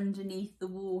now underneath the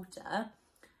water,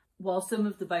 while some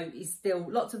of the boat is still,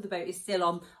 lots of the boat is still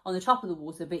on the top of the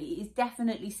water, but it is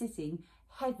definitely sitting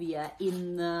heavier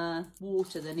in the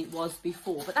water than it was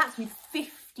before. But that's with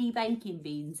 50 baking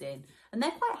beans in, and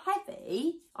they're quite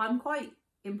heavy. I'm quite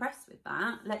impressed with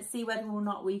that. Let's see whether or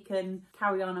not we can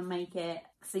carry on and make it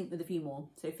sink with a few more.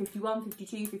 So 51,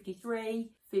 52, 53,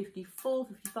 54,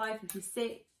 55,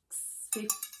 56,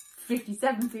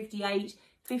 57, 58,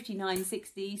 59,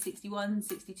 60, 61,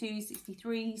 62,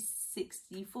 63,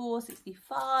 64,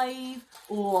 65.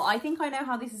 Or I think I know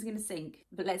how this is going to sink,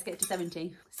 but let's get to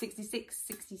 70. 66,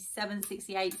 67,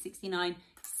 68, 69,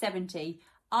 70.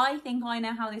 I think I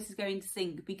know how this is going to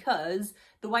sink, because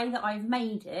the way that I've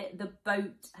made it, the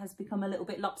boat has become a little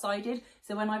bit lopsided.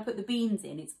 So when I put the beans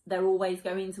in, they're always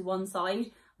going to one side.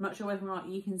 I'm not sure whether or not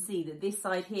you can see that this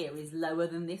side here is lower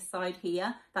than this side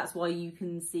here. That's why you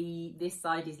can see this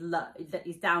side is low, that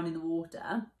is down in the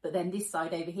water, but then this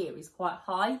side over here is quite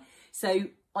high. So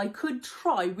I could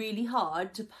try really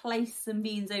hard to place some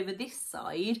beans over this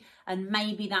side, and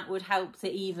maybe that would help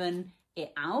to even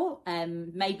it out.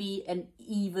 Maybe an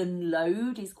even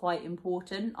load is quite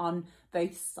important on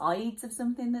both sides of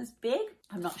something that's big.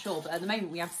 I'm not sure, but at the moment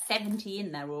we have 70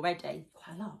 in there already.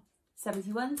 Quite a lot.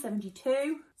 71,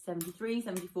 72, 73,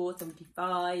 74,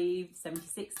 75,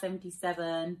 76,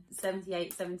 77,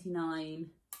 78, 79,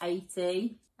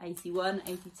 80, 81,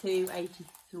 82,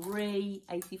 83,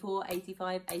 84,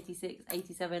 85, 86,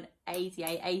 87,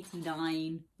 88,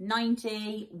 89,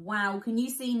 90. Wow, can you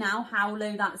see now how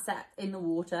low that's set in the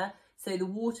water? So the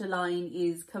water line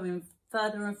is coming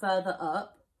further and further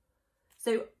up.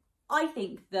 So I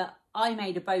think that I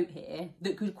made a boat here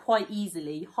that could quite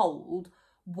easily hold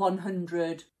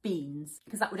 100 beans,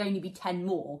 because that would only be 10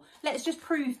 more. Let's just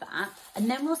prove that, and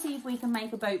then we'll see if we can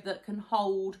make a boat that can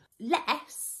hold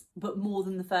less but more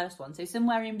than the first one, so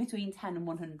somewhere in between 10 and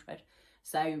 100.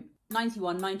 So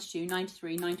 91, 92,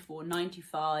 93, 94,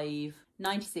 95,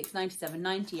 96, 97,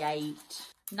 98,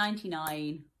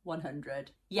 99,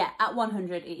 100. Yeah, at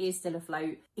 100 it is still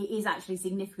afloat. It is actually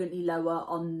significantly lower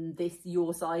on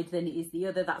your side than it is the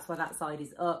other. That's why that side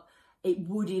is up. It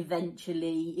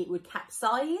would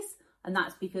capsize, and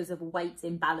that's because of a weight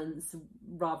imbalance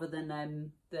rather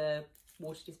than the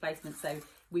water displacement. So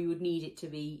we would need it to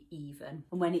be even.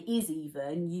 And when it is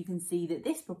even, you can see that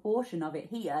this proportion of it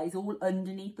here is all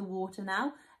underneath the water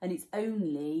now, and it's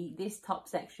only this top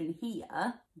section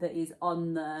here that is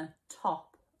on the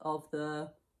top of the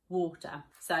water.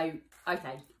 So,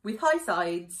 okay, with high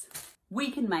sides, we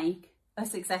can make a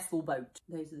successful boat.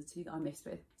 Those are the two that I missed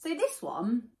with. So this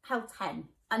one held 10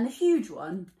 and the huge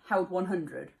one held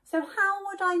 100. So how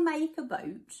would I make a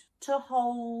boat to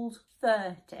hold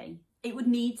 30? It would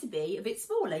need to be a bit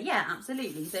smaller. Yeah,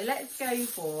 absolutely. So let's go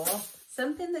for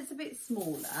something that's a bit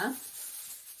smaller.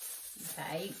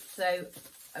 Okay, so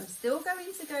I'm still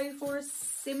going to go for a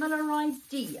similar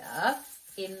idea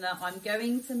in that I'm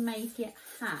going to make it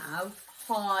have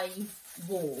high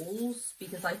walls,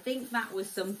 because I think that was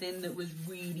something that was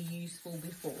really useful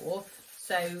before.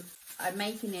 So I'm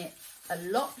making it a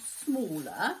lot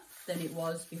smaller than it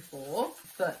was before,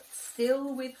 but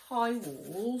still with high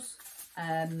walls,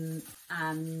 and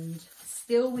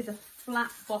still with a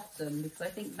flat bottom, because I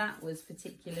think that was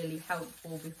particularly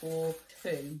helpful before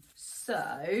too.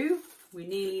 So we're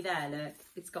nearly there, look.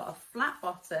 It's got a flat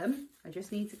bottom. I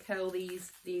just need to curl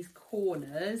these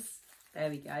corners. There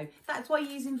we go. That's why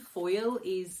using foil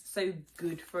is so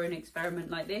good for an experiment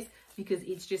like this, because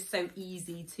it's just so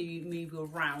easy to move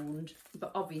around.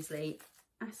 But obviously,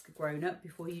 ask a grown-up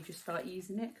before you just start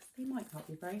using it, because they might not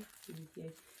be very happy with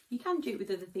you. You can do it with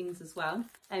other things as well.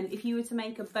 If you were to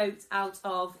make a boat out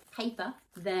of paper,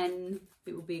 then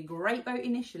it would be a great boat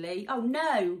initially. Oh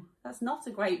no, that's not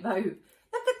a great boat.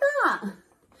 Look at that.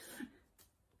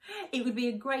 It would be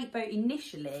a great boat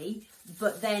initially,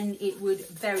 but then it would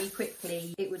very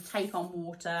quickly, it would take on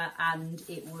water and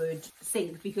it would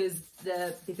sink, because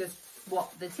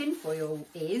what the tinfoil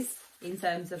is, in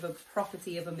terms of a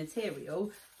property of a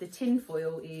material, the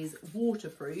tinfoil is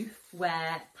waterproof,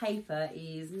 where paper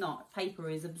is not. Paper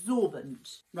is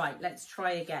absorbent. Right, let's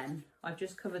try again. I've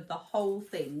just covered the whole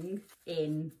thing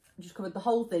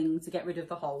to get rid of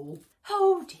the hole.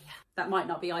 Oh dear. That might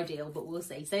not be ideal, but we'll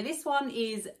see. So this one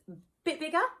is a bit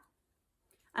bigger,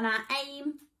 and our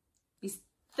aim is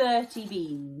 30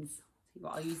 beans. See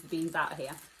what, I'll use the beans out of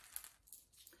here.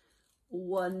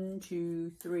 1,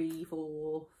 2, 3,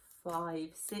 4, 5,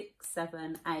 6,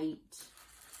 7, 8,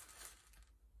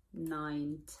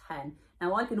 9, 10.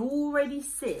 Now I can already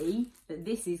see that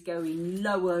this is going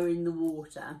lower in the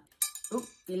water. Oh,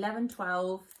 11,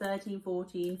 12, 13,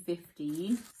 14,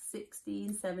 15,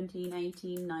 16, 17,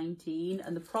 18, 19.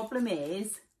 And the problem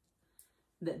is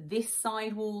that this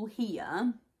sidewall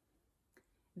here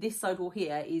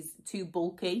is too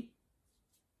bulky.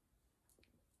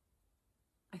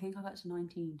 I think I got to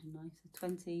 19, didn't I? So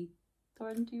 20,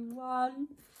 21,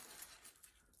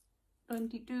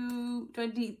 22,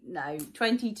 20, no,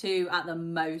 22 at the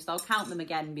most. I'll count them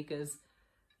again because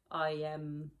I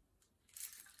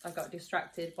got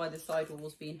distracted by the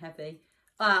sidewalls being heavy.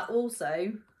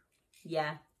 Also,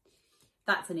 yeah,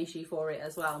 that's an issue for it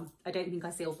as well. I don't think I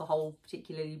sealed the hole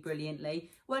particularly brilliantly.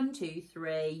 1, 2,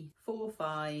 3, 4,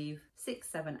 5, 6,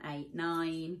 7, 8,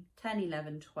 9, 10,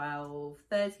 11, 12,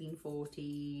 13,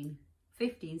 14,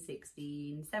 15,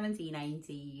 16, 17,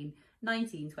 18,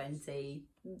 19, 20,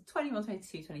 21,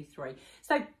 22, 23.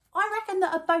 So I reckon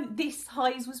that a boat this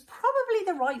size was probably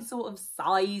the right sort of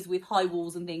size with high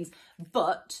walls and things.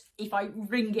 But if I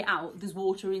wring it out, there's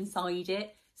water inside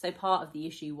it. So part of the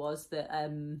issue was that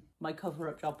my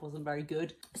cover-up job wasn't very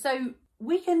good. So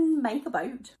we can make a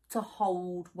boat to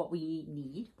hold what we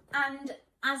need. And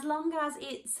as long as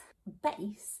its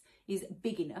base is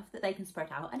big enough that they can spread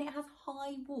out and it has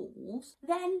high walls,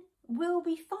 then we'll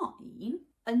be fine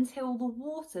until the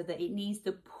water that it needs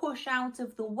to push out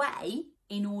of the way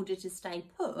in order to stay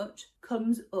put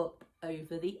comes up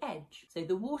over the edge. So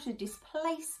the water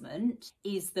displacement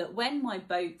is that when my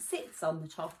boat sits on the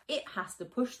top, it has to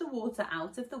push the water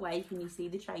out of the way. Can you see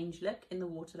the change, look, in the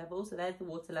water level? So there's the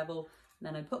water level, and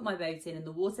then I put my boat in and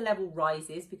the water level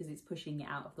rises because it's pushing it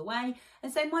out of the way.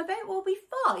 And so my boat will be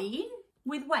fine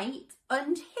with weight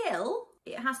until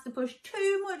it has to push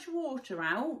too much water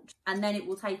out, and then it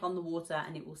will take on the water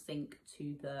and it will sink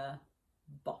to the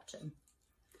bottom.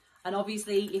 And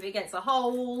obviously, if it gets a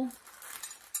hole,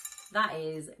 that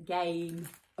is game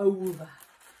over.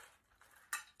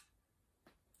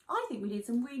 I think we did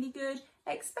some really good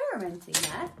experimenting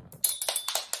there.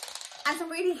 And some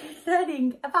really good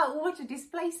learning about water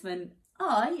displacement.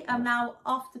 I am now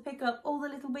off to pick up all the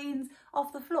little beans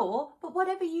off the floor, but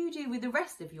whatever you do with the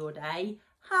rest of your day,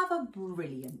 have a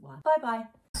brilliant one. Bye-bye.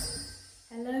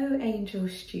 Hello, Angel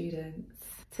students.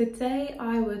 Today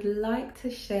I would like to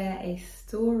share a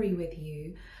story with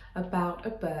you about a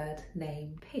bird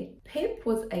named Pip. Pip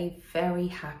was a very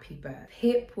happy bird.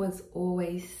 Pip was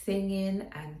always singing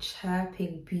and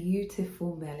chirping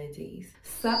beautiful melodies.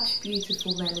 Such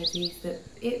beautiful melodies that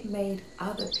it made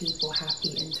other people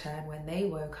happy in turn when they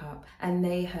woke up and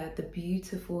they heard the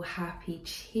beautiful, happy,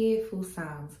 cheerful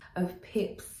sounds of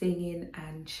Pip singing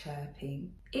and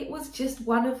chirping. It was just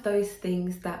one of those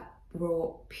things that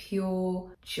brought pure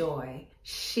joy,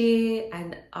 sheer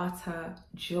and utter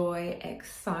joy,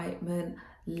 excitement,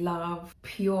 love,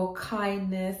 pure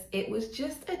kindness. It was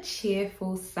just a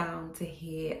cheerful sound to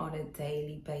hear on a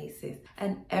daily basis,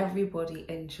 and everybody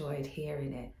enjoyed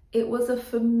hearing it. It was a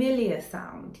familiar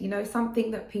sound, you know,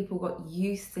 something that people got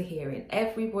used to hearing.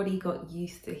 Everybody got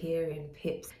used to hearing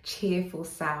Pip's cheerful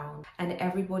sound and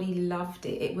everybody loved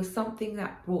it. It was something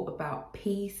that brought about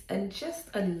peace and just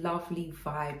a lovely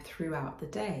vibe throughout the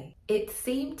day. It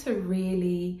seemed to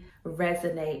really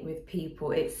resonate with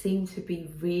people. It seemed to be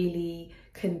really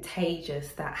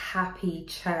contagious, that happy,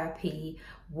 chirpy,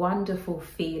 wonderful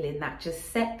feeling that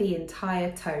just set the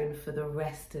entire tone for the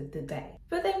rest of the day.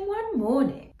 But then one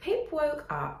morning, Pip woke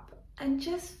up and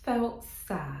just felt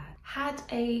sad, had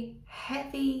a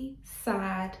heavy,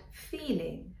 sad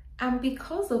feeling. And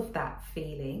because of that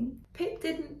feeling, Pip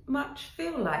didn't much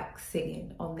feel like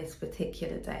singing on this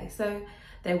particular day. So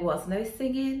there was no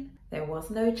singing, there was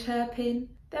no chirping,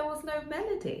 there was no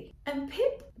melody. And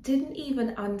Pip didn't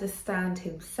even understand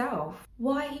himself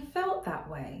why he felt that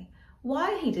way,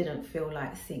 why he didn't feel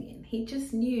like singing. He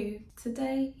just knew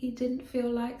today he didn't feel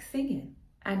like singing.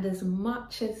 And as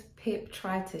much as Pip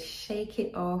tried to shake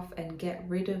it off and get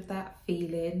rid of that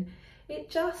feeling, it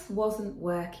just wasn't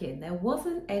working. There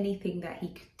wasn't anything that he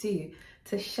could do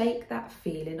to shake that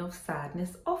feeling of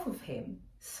sadness off of him.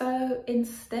 So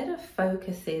instead of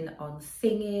focusing on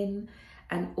singing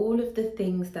and all of the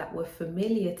things that were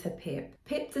familiar to Pip,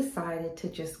 Pip decided to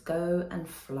just go and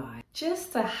fly.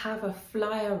 Just to have a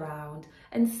fly around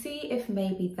and see if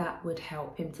maybe that would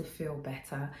help him to feel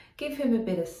better, give him a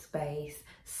bit of space,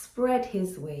 spread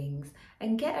his wings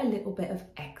and get a little bit of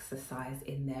exercise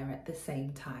in there at the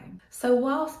same time. So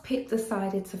whilst Pip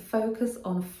decided to focus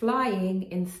on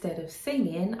flying instead of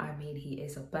singing, I mean, he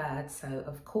is a bird, so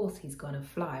of course he's gonna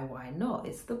fly, why not?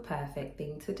 It's the perfect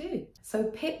thing to do. So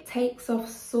Pip takes off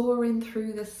soaring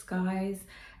through the skies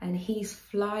and he's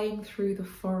flying through the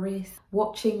forest,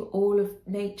 watching all of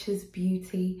nature's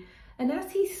beauty. And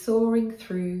as he's soaring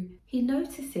through, he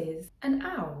notices an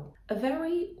owl, a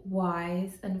very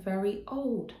wise and very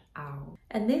old owl.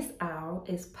 And this owl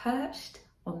is perched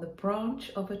on the branch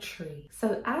of a tree.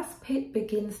 So as Pip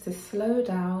begins to slow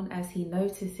down as he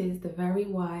notices the very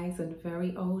wise and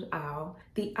very old owl,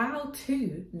 the owl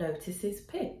too notices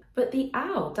Pip. But the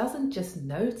owl doesn't just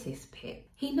notice Pip.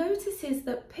 He notices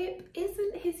that Pip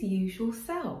isn't his usual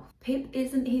self. Pip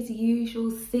isn't his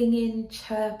usual singing,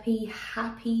 chirpy,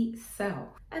 happy self.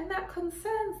 And that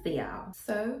concerns the owl.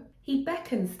 So he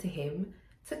beckons to him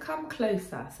to come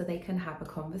closer so they can have a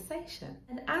conversation.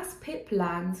 And as Pip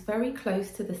lands very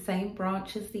close to the same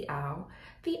branch as the owl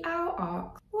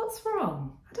asks, "What's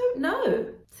wrong?" "I don't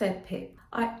know," said Pip.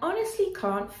 "I honestly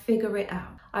can't figure it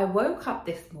out. I woke up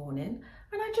this morning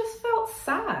and I just felt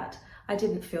sad. I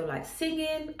didn't feel like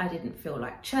singing, I didn't feel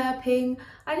like chirping,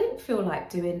 I didn't feel like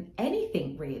doing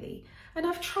anything really. And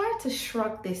I've tried to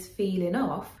shrug this feeling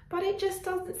off, but it just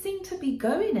doesn't seem to be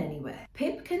going anywhere."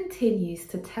 Pip continues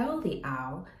to tell the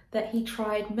owl that he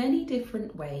tried many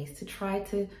different ways to try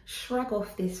to shrug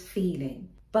off this feeling.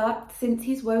 But since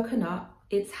he's woken up,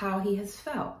 it's how he has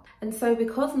felt. And so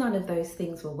because none of those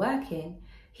things were working,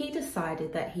 he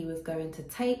decided that he was going to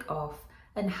take off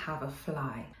and have a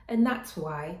fly. And that's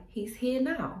why he's here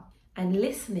now. And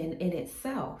listening in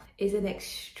itself is an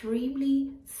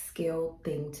extremely skilled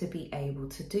thing to be able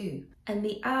to do. And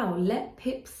the owl let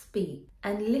Pip speak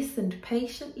and listened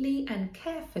patiently and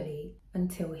carefully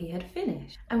until he had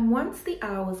finished. And once the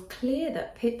owl was clear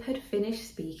that Pip had finished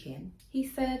speaking, he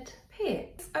said,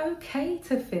 "Pip, it's okay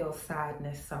to feel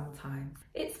sadness sometimes.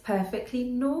 It's perfectly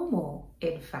normal,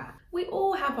 in fact. We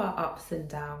all have our ups and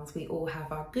downs, we all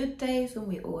have our good days and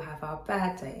we all have our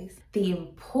bad days. The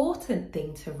important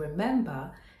thing to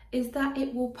remember is that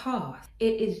it will pass.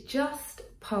 It is just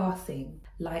passing,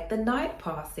 like the night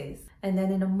passes, and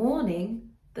then in the morning,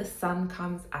 the sun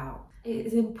comes out. It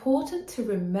is important to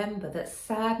remember that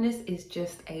sadness is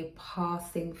just a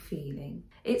passing feeling.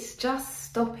 It's just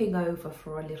stopping over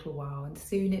for a little while and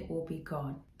soon it will be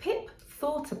gone. Pip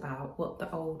thought about what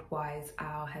the old wise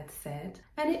owl had said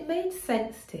and it made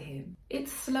sense to him. It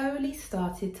slowly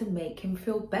started to make him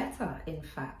feel better, in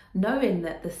fact, knowing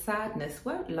that the sadness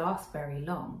won't last very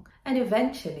long and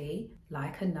eventually,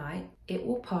 like a night, it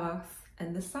will pass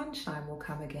and the sunshine will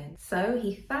come again. So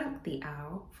he thanked the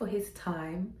owl for his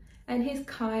time and his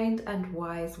kind and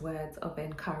wise words of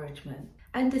encouragement,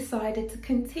 and decided to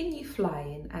continue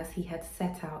flying as he had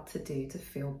set out to do to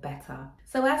feel better.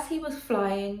 So as he was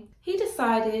flying, he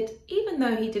decided, even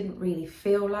though he didn't really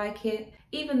feel like it,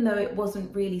 even though it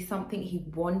wasn't really something he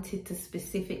wanted to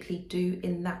specifically do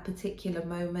in that particular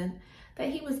moment, that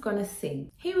he was going to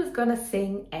sing. He was going to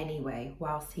sing anyway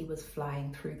whilst he was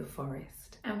flying through the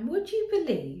forest. And would you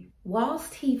believe,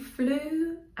 whilst he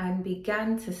flew and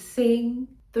began to sing,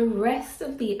 the rest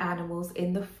of the animals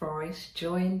in the forest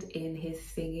joined in his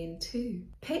singing too.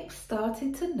 Pip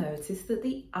started to notice that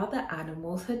the other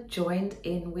animals had joined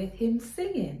in with him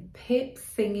singing. Pip's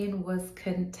singing was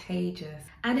contagious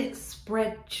and it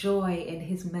spread joy in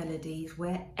his melodies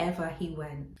wherever he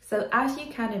went. So as you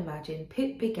can imagine,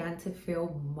 Pip began to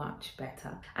feel much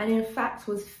better and in fact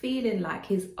was feeling like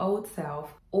his old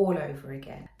self all over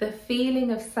again. The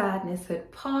feeling of sadness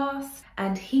had passed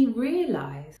and he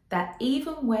realized that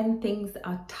even when things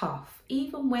are tough,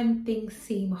 even when things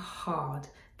seem hard,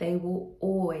 they will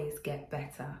always get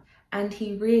better. And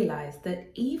he realized that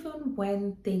even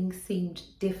when things seemed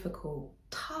difficult,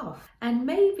 tough, and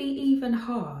maybe even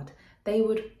hard, they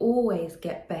would always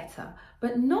get better.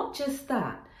 But not just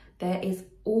that, there is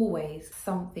always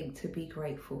something to be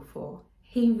grateful for.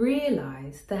 He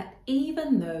realized that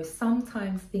even though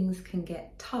sometimes things can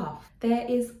get tough, there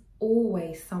is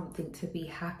always something to be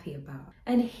happy about.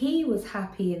 And he was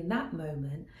happy in that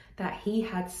moment that he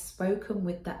had spoken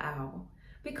with the owl,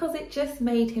 because it just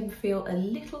made him feel a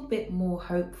little bit more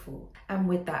hopeful. And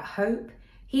with that hope,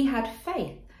 he had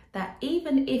faith that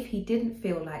even if he didn't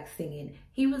feel like singing,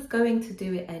 he was going to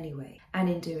do it anyway. And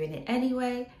in doing it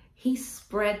anyway, he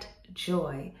spread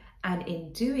joy. And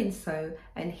in doing so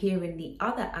and hearing the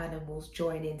other animals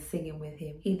join in singing with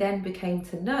him, he then became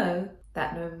to know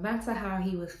that no matter how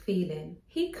he was feeling,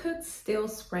 he could still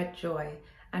spread joy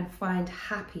and find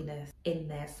happiness in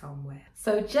there somewhere.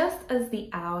 So just as the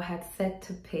owl had said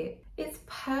to Pip, it's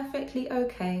perfectly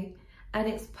okay and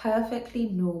it's perfectly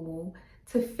normal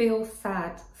to feel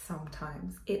sad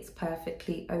sometimes. It's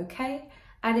perfectly okay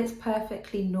and it's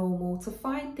perfectly normal to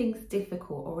find things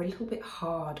difficult or a little bit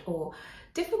hard or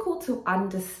difficult to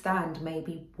understand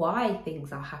maybe why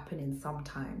things are happening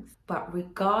sometimes. But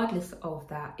regardless of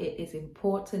that, it is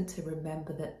important to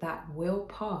remember that that will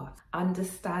pass.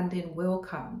 Understanding will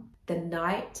come. The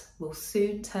night will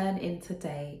soon turn into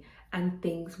day and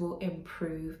things will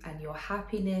improve and your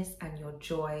happiness and your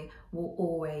joy will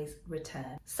always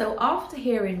return. So after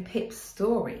hearing Pip's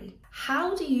story,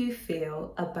 how do you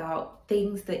feel about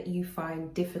things that you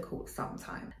find difficult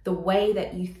sometimes? The way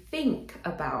that you think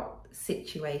about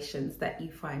situations that you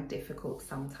find difficult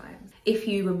sometimes. If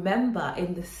you remember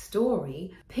in the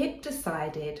story, Pip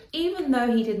decided, even though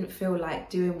he didn't feel like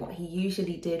doing what he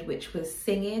usually did, which was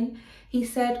singing, he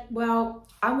said, well,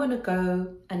 I'm gonna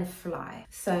go and fly.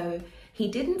 So he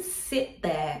didn't sit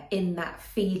there in that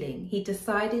feeling. He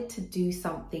decided to do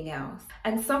something else.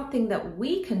 And something that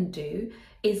we can do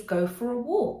is go for a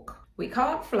walk. We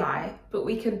can't fly, but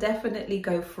we can definitely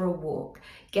go for a walk.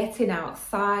 Getting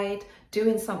outside,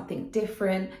 doing something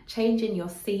different, changing your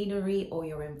scenery or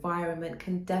your environment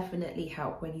can definitely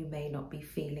help when you may not be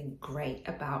feeling great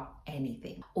about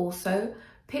anything. Also,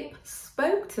 Pip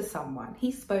spoke to someone.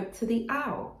 He spoke to the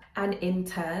owl. And in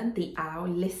turn, the owl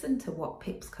listened to what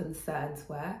Pip's concerns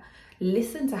were,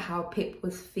 listened to how Pip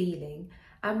was feeling,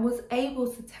 and was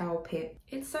able to tell Pip,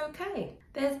 it's okay.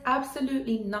 There's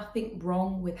absolutely nothing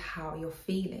wrong with how you're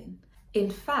feeling. In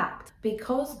fact,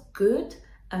 because good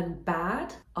and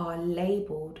bad are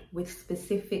labeled with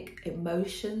specific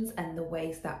emotions and the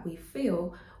ways that we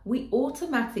feel, we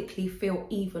automatically feel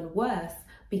even worse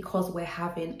because we're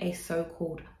having a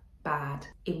so-called bad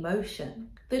emotion.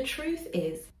 The truth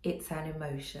is, it's an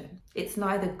emotion. It's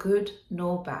neither good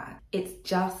nor bad. It's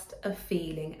just a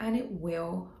feeling and it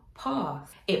will pass.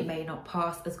 It may not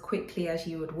pass as quickly as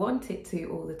you would want it to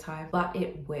all the time, but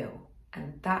it will.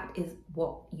 And that is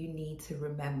what you need to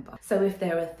remember. So if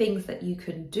there are things that you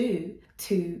can do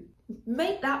to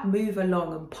make that move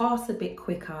along and pass a bit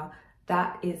quicker,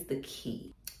 that is the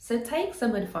key. So So take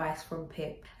some advice from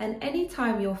Pip, and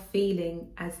anytime you're feeling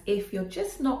as if you're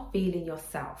just not feeling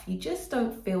yourself, you just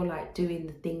don't feel like doing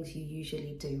the things you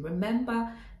usually do,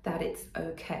 remember that it's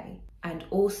okay. And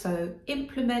also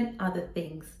implement other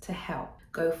things to help.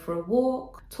 Go for a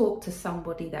walk, talk to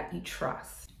somebody that you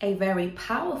trust. A very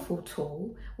powerful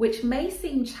tool, which may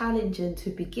seem challenging to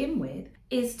begin with,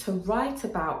 is to write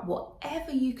about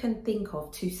whatever you can think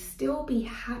of to still be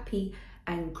happy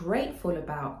and grateful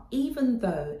about, even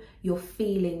though you're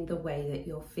feeling the way that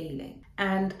you're feeling.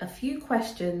 And a few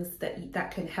questions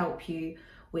that can help you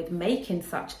with making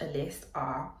such a list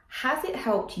are: has it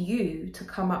helped you to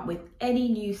come up with any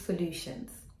new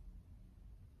solutions?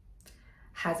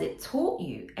 Has it taught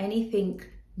you anything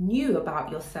new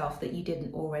about yourself that you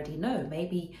didn't already know?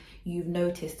 Maybe you've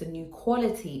noticed a new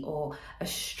quality or a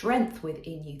strength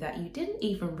within you that you didn't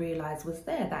even realize was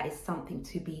there. That is something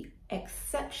to be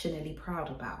exceptionally proud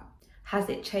about. Has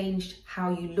it changed how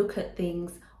you look at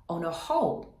things on a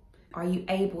whole? Are you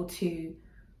able to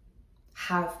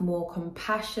have more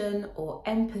compassion or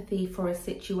empathy for a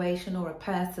situation or a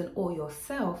person or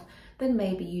yourself than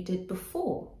maybe you did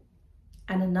before?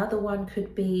 And another one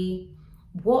could be,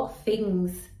 what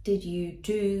things did you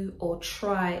do or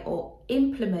try or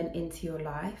implement into your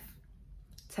life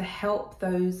to help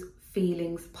those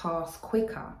feelings pass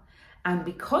quicker? And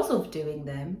because of doing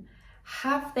them,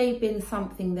 have they been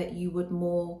something that you would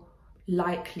more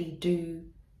likely do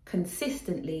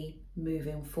consistently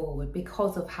moving forward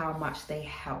because of how much they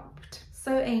helped?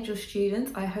 So Angel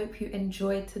students, I hope you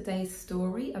enjoyed today's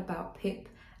story about Pip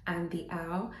and the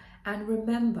owl. And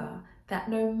remember that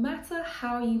no matter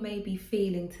how you may be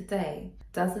feeling today,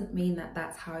 doesn't mean that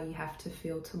that's how you have to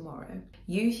feel tomorrow.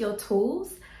 Use your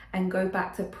tools and go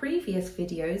back to previous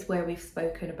videos where we've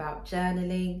spoken about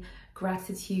journaling,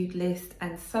 gratitude list,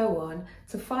 and so on,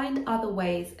 to find other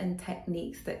ways and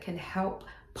techniques that can help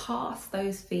pass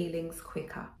those feelings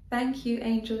quicker. Thank you,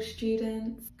 Angel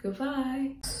students.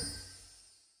 Goodbye.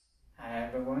 Hi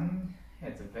everyone,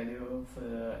 here's a video for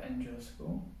the Angel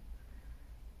School.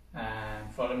 And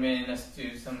follow me, let's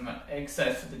do some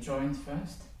exercise for the joints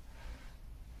first.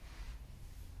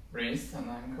 Wrists and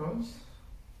ankles.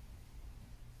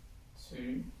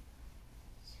 2,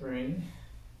 3,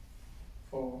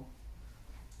 4,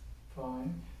 5,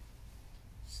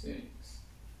 6,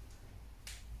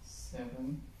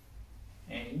 7,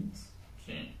 8,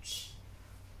 change.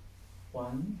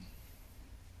 1,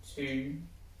 2,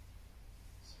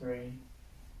 3,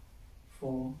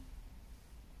 4,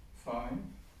 5,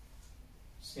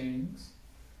 6,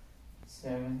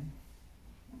 7,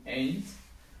 8.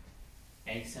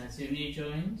 Exercise your knee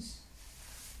joints.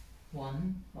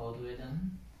 1, all the way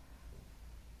down.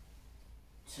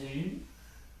 2,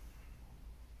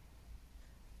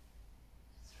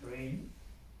 3,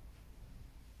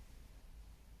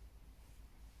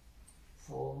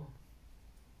 4,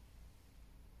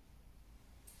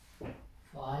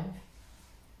 5.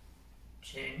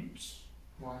 Change.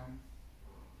 1,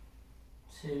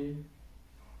 2,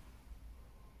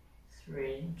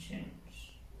 3,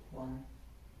 change. 1,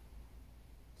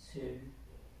 2,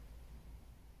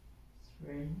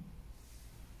 3.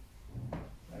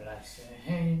 Relax your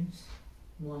hands.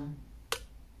 1,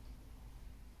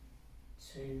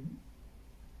 2,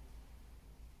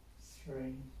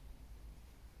 3,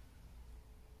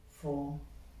 4,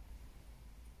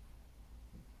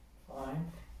 5.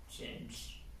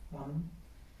 Change. 1,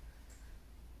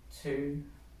 2,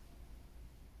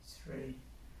 3,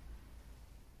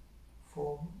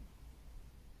 4,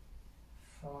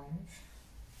 5.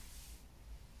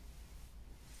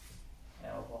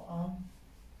 Elbow arm.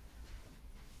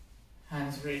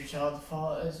 Hands reach out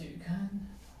far as you can.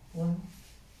 1,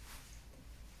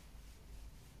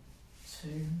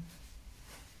 2,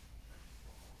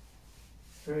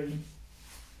 3,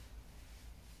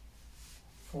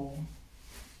 4,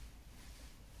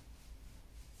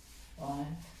 5,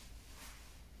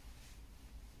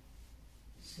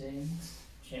 6.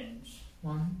 Change.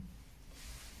 1,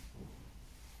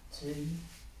 2,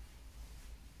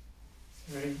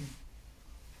 3,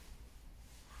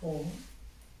 4,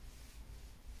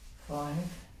 5,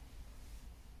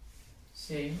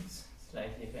 6.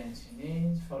 Slightly bend your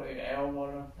knees. Follow your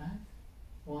elbow back.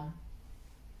 1,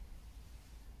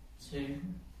 2,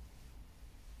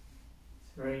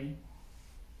 3,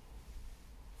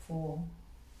 4,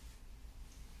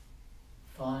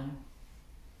 5,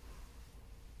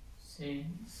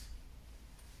 6.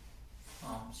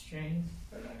 Arms straight.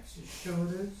 Relax your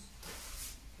shoulders.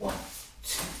 1,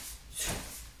 2, 3,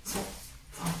 4,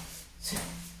 5, 6,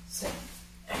 7,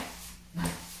 8, 9,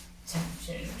 10.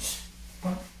 Change.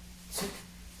 1, 2,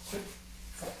 3,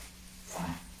 4, 5,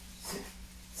 6,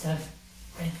 7.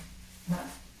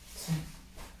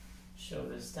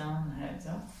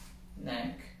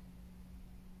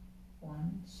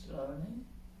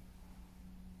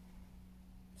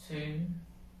 2,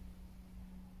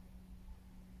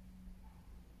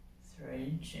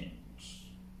 3,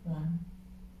 change. 1,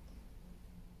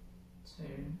 2,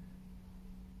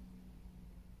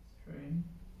 3.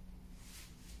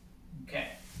 Okay.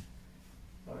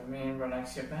 Follow me and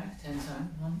relax your back 10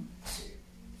 times. 1, 2,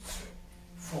 3,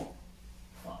 4,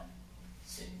 5,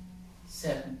 6,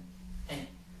 7, 8,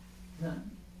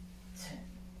 9, 10.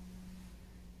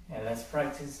 Yeah, let's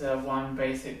practice one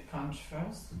basic punch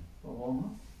first for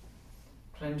warm-up.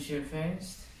 Clench your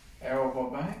fist,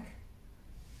 elbow back,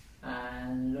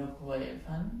 and look where you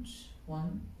punch.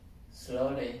 1,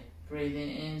 slowly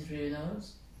breathing in through your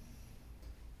nose.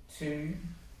 2,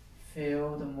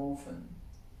 feel the movement.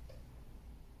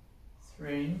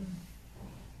 3,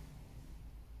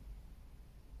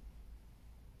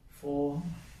 4,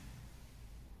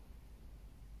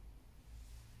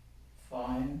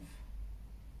 5,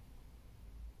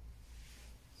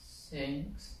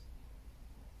 6,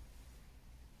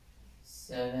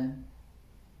 7,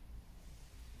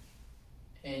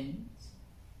 8,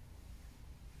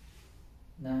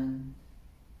 9,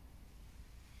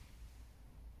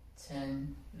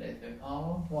 10. Little bit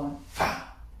power. 1,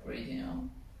 breathing out.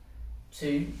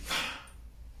 2,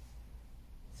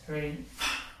 3,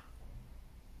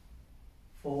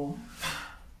 4,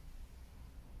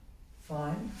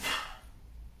 5,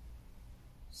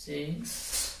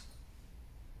 6,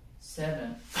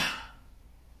 7,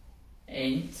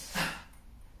 8,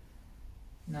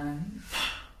 9,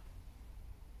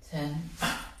 10.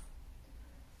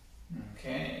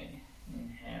 Okay,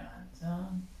 inhale, hands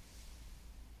on,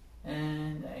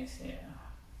 and exhale.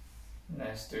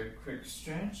 Let's do a quick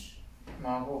stretch.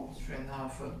 Marble, straighten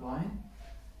out foot wide.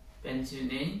 Bend your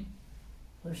knee,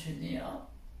 push your knee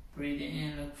up. Breathing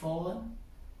in, look forward.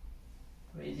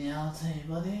 Breathing out to your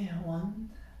body. 1,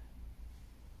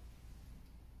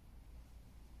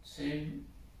 2,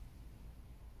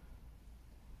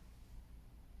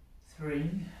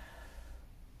 3,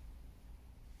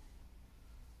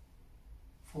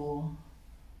 4,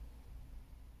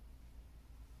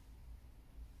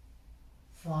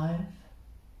 5,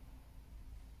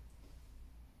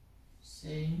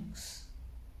 6,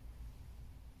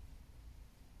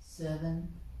 7,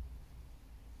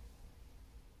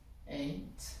 8,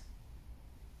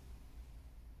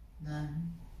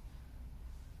 9,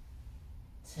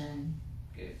 10.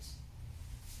 Good.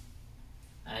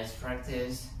 Let's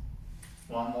practice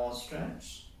one more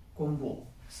stretch. Gongbo,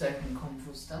 second Kung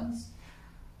Fu stance.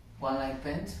 One leg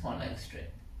bent, one leg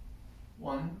straight.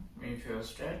 1, refill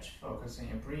stretch, focus on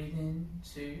your breathing.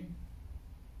 2,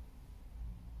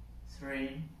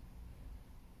 3,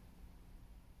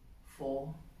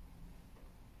 4,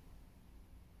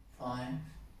 5,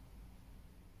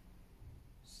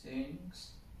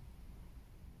 6,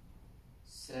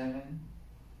 7,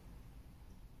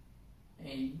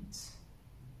 8,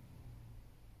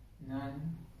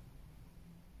 9,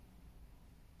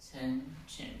 10.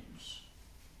 Change.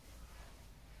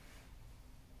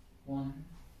 1,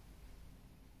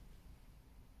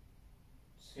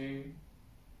 2,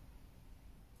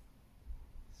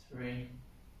 3,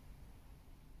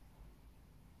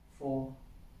 4,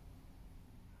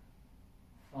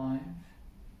 5,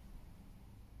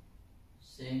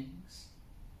 6,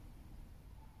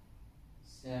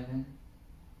 7,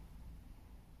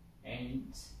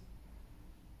 8,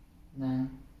 9,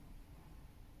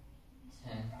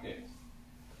 10. Good.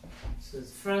 So the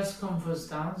first Kung Fu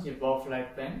stance, you both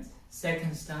leg bent.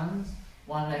 Second stance,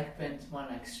 one leg bent, one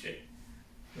leg straight.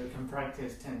 We can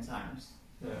practice 10 times.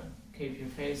 So keep your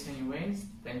face on your waist,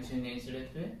 bend your knees a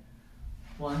little bit.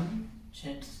 1,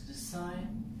 change to the side.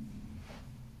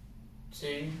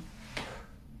 2,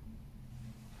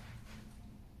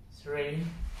 3,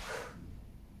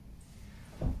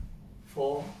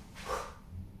 4,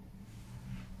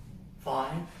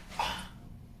 5,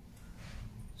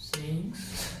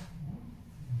 6,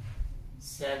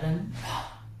 7,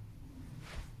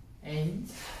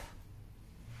 8,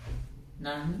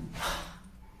 9,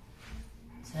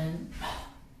 10.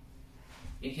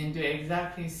 You can do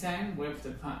exactly the same with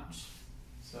the punch.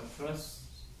 So first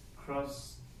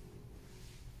cross,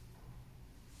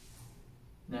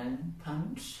 then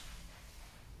punch.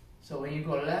 So when you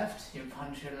go left, you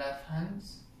punch your left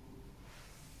hands.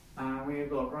 And when you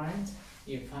go right,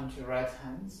 you punch your right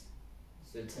hands.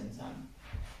 So 10 times.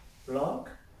 Block.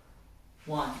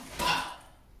 1.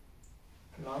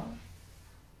 Block.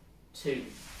 2.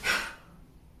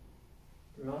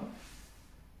 Block.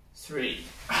 3.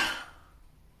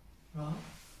 Block.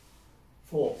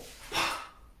 4.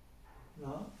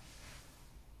 Block.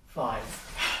 5.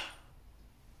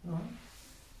 Block.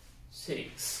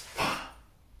 6.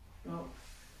 Block.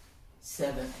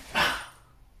 7.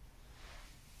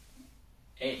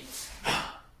 8,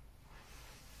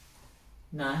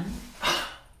 9,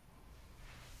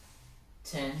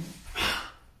 10.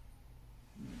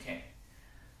 Okay.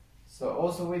 So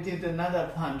also we did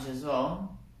another punch as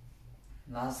well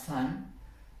last time.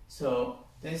 So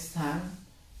this time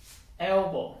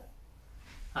elbow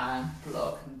and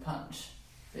block and punch.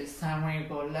 This time when you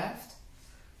go left,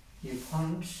 you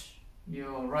punch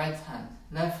your right hand.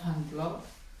 Left hand block,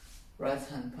 right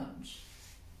hand punch.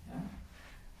 Yeah?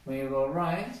 When you go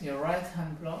right, your right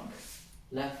hand block,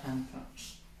 left hand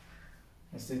punch.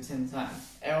 Let's do 10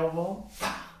 times. Elbow,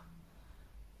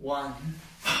 1,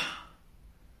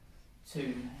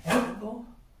 2, elbow,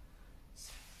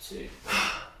 2,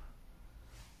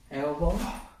 elbow,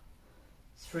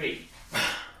 3,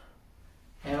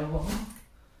 elbow,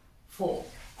 4,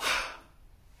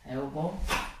 elbow,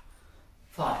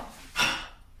 5,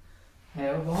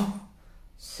 elbow,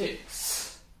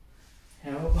 6,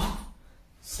 elbow,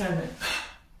 7,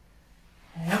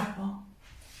 elbow,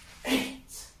 8,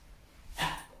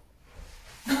 elbow,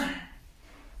 9,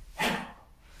 elbow,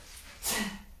 10.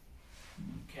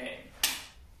 Okay.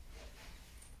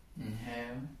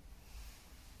 Inhale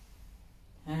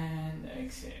and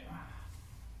exhale.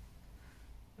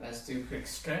 Let's do a quick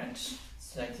stretch.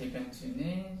 Slightly bend your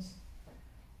knees.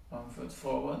 1 foot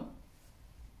forward.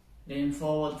 Lean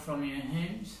forward from your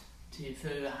hips till you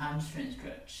feel your hamstring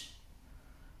stretch.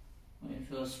 When you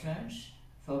feel stretch,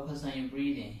 focus on your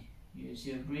breathing. Use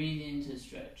your breathing to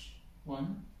stretch.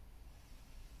 1,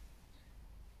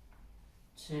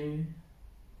 2,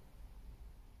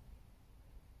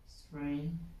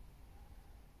 3,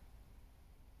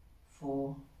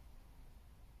 4,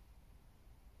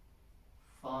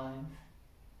 5,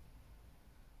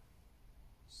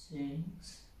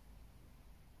 6,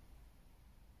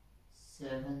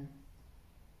 7,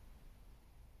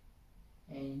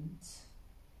 8,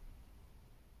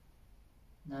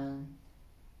 9,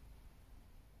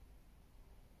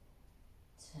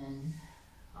 10.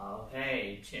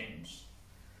 Okay, change.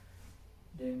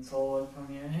 Lean forward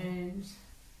from your hands.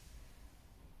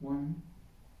 1.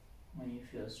 When you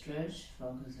feel stretch,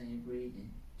 focus on your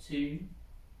breathing. 2,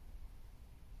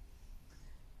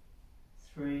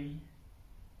 3,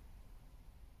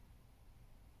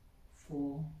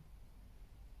 4,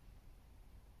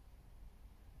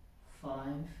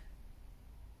 5,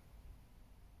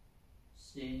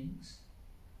 6,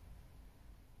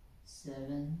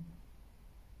 7,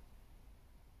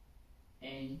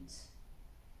 8,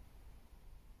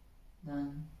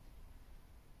 9,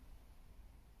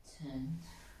 10.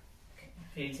 Okay,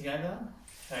 feet together.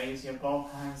 Try use your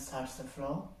both hands touch the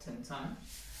floor 10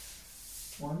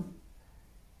 times. 1,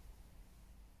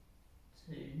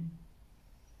 2,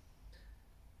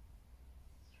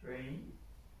 3,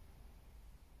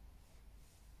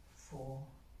 4,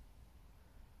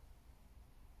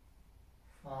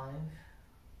 5,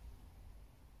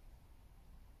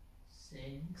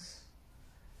 6,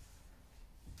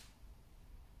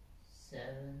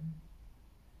 7,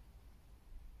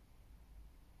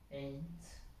 8,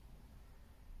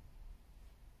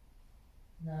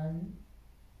 9,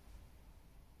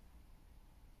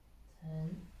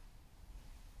 10.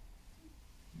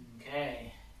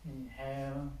 Okay,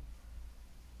 inhale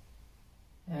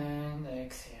and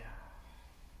exhale.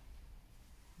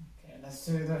 Okay, let's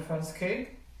do the first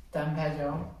kick. Down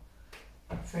pedal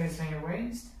facing your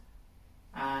waist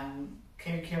and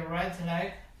kick your right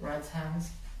leg, right hand,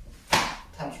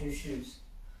 touch your shoes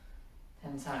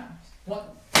 10 times. 1,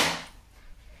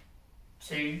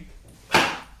 2,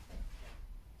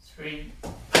 3,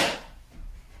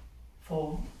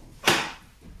 4,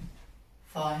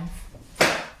 5,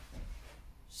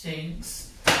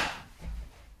 6,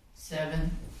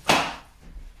 7,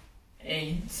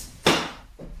 8,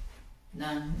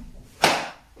 9,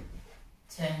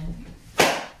 10.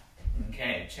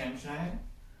 Okay, change leg.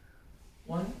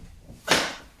 1,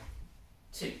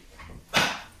 2,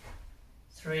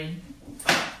 3,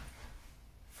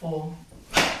 4,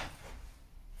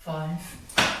 5,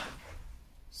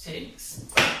 6,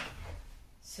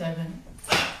 7,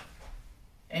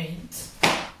 8,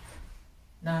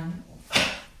 9,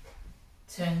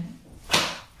 10.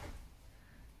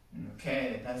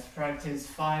 Okay, let's practice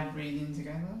 5 breathing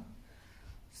together.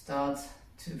 Start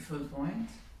 2 foot point.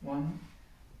 1,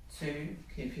 2,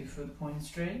 keep your foot point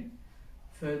straight.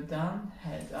 Foot down,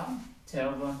 head up,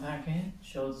 tailbone back in,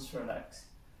 shoulders relaxed.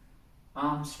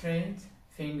 Arms straight,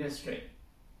 fingers straight.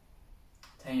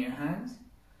 Turn your hands.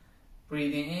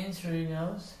 Breathing in through your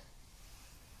nose.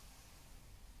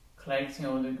 Collecting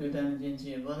all the good energy into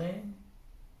your body.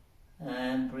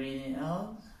 And breathing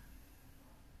out.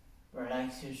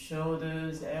 Relax your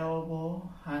shoulders, elbow,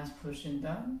 hands pushing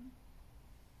down.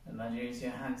 Imagine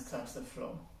your hands touch the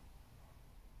floor.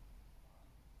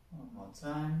 One more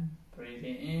time.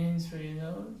 Breathing in through your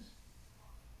nose.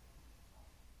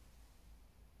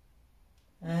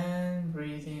 And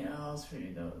breathing out through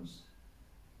your nose.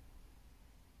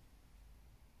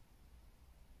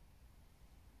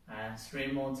 And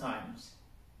 3 more times.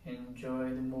 Enjoy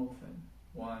the movement.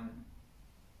 1.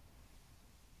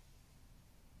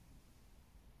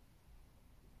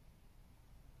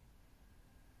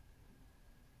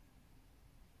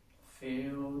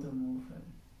 Feel the movement.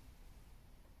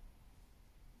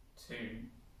 2.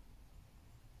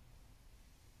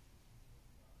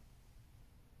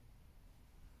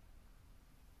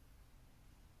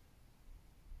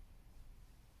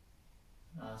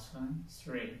 Last one.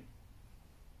 3.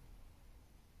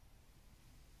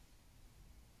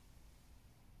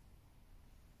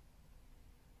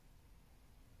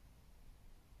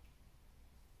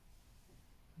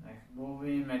 Like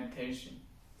moving meditation.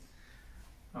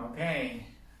 Okay,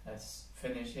 let's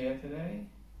finish here today.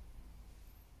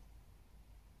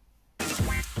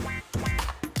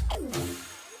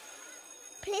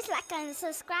 Please like and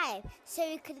subscribe so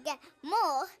you could get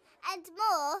more and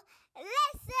more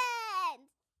lessons.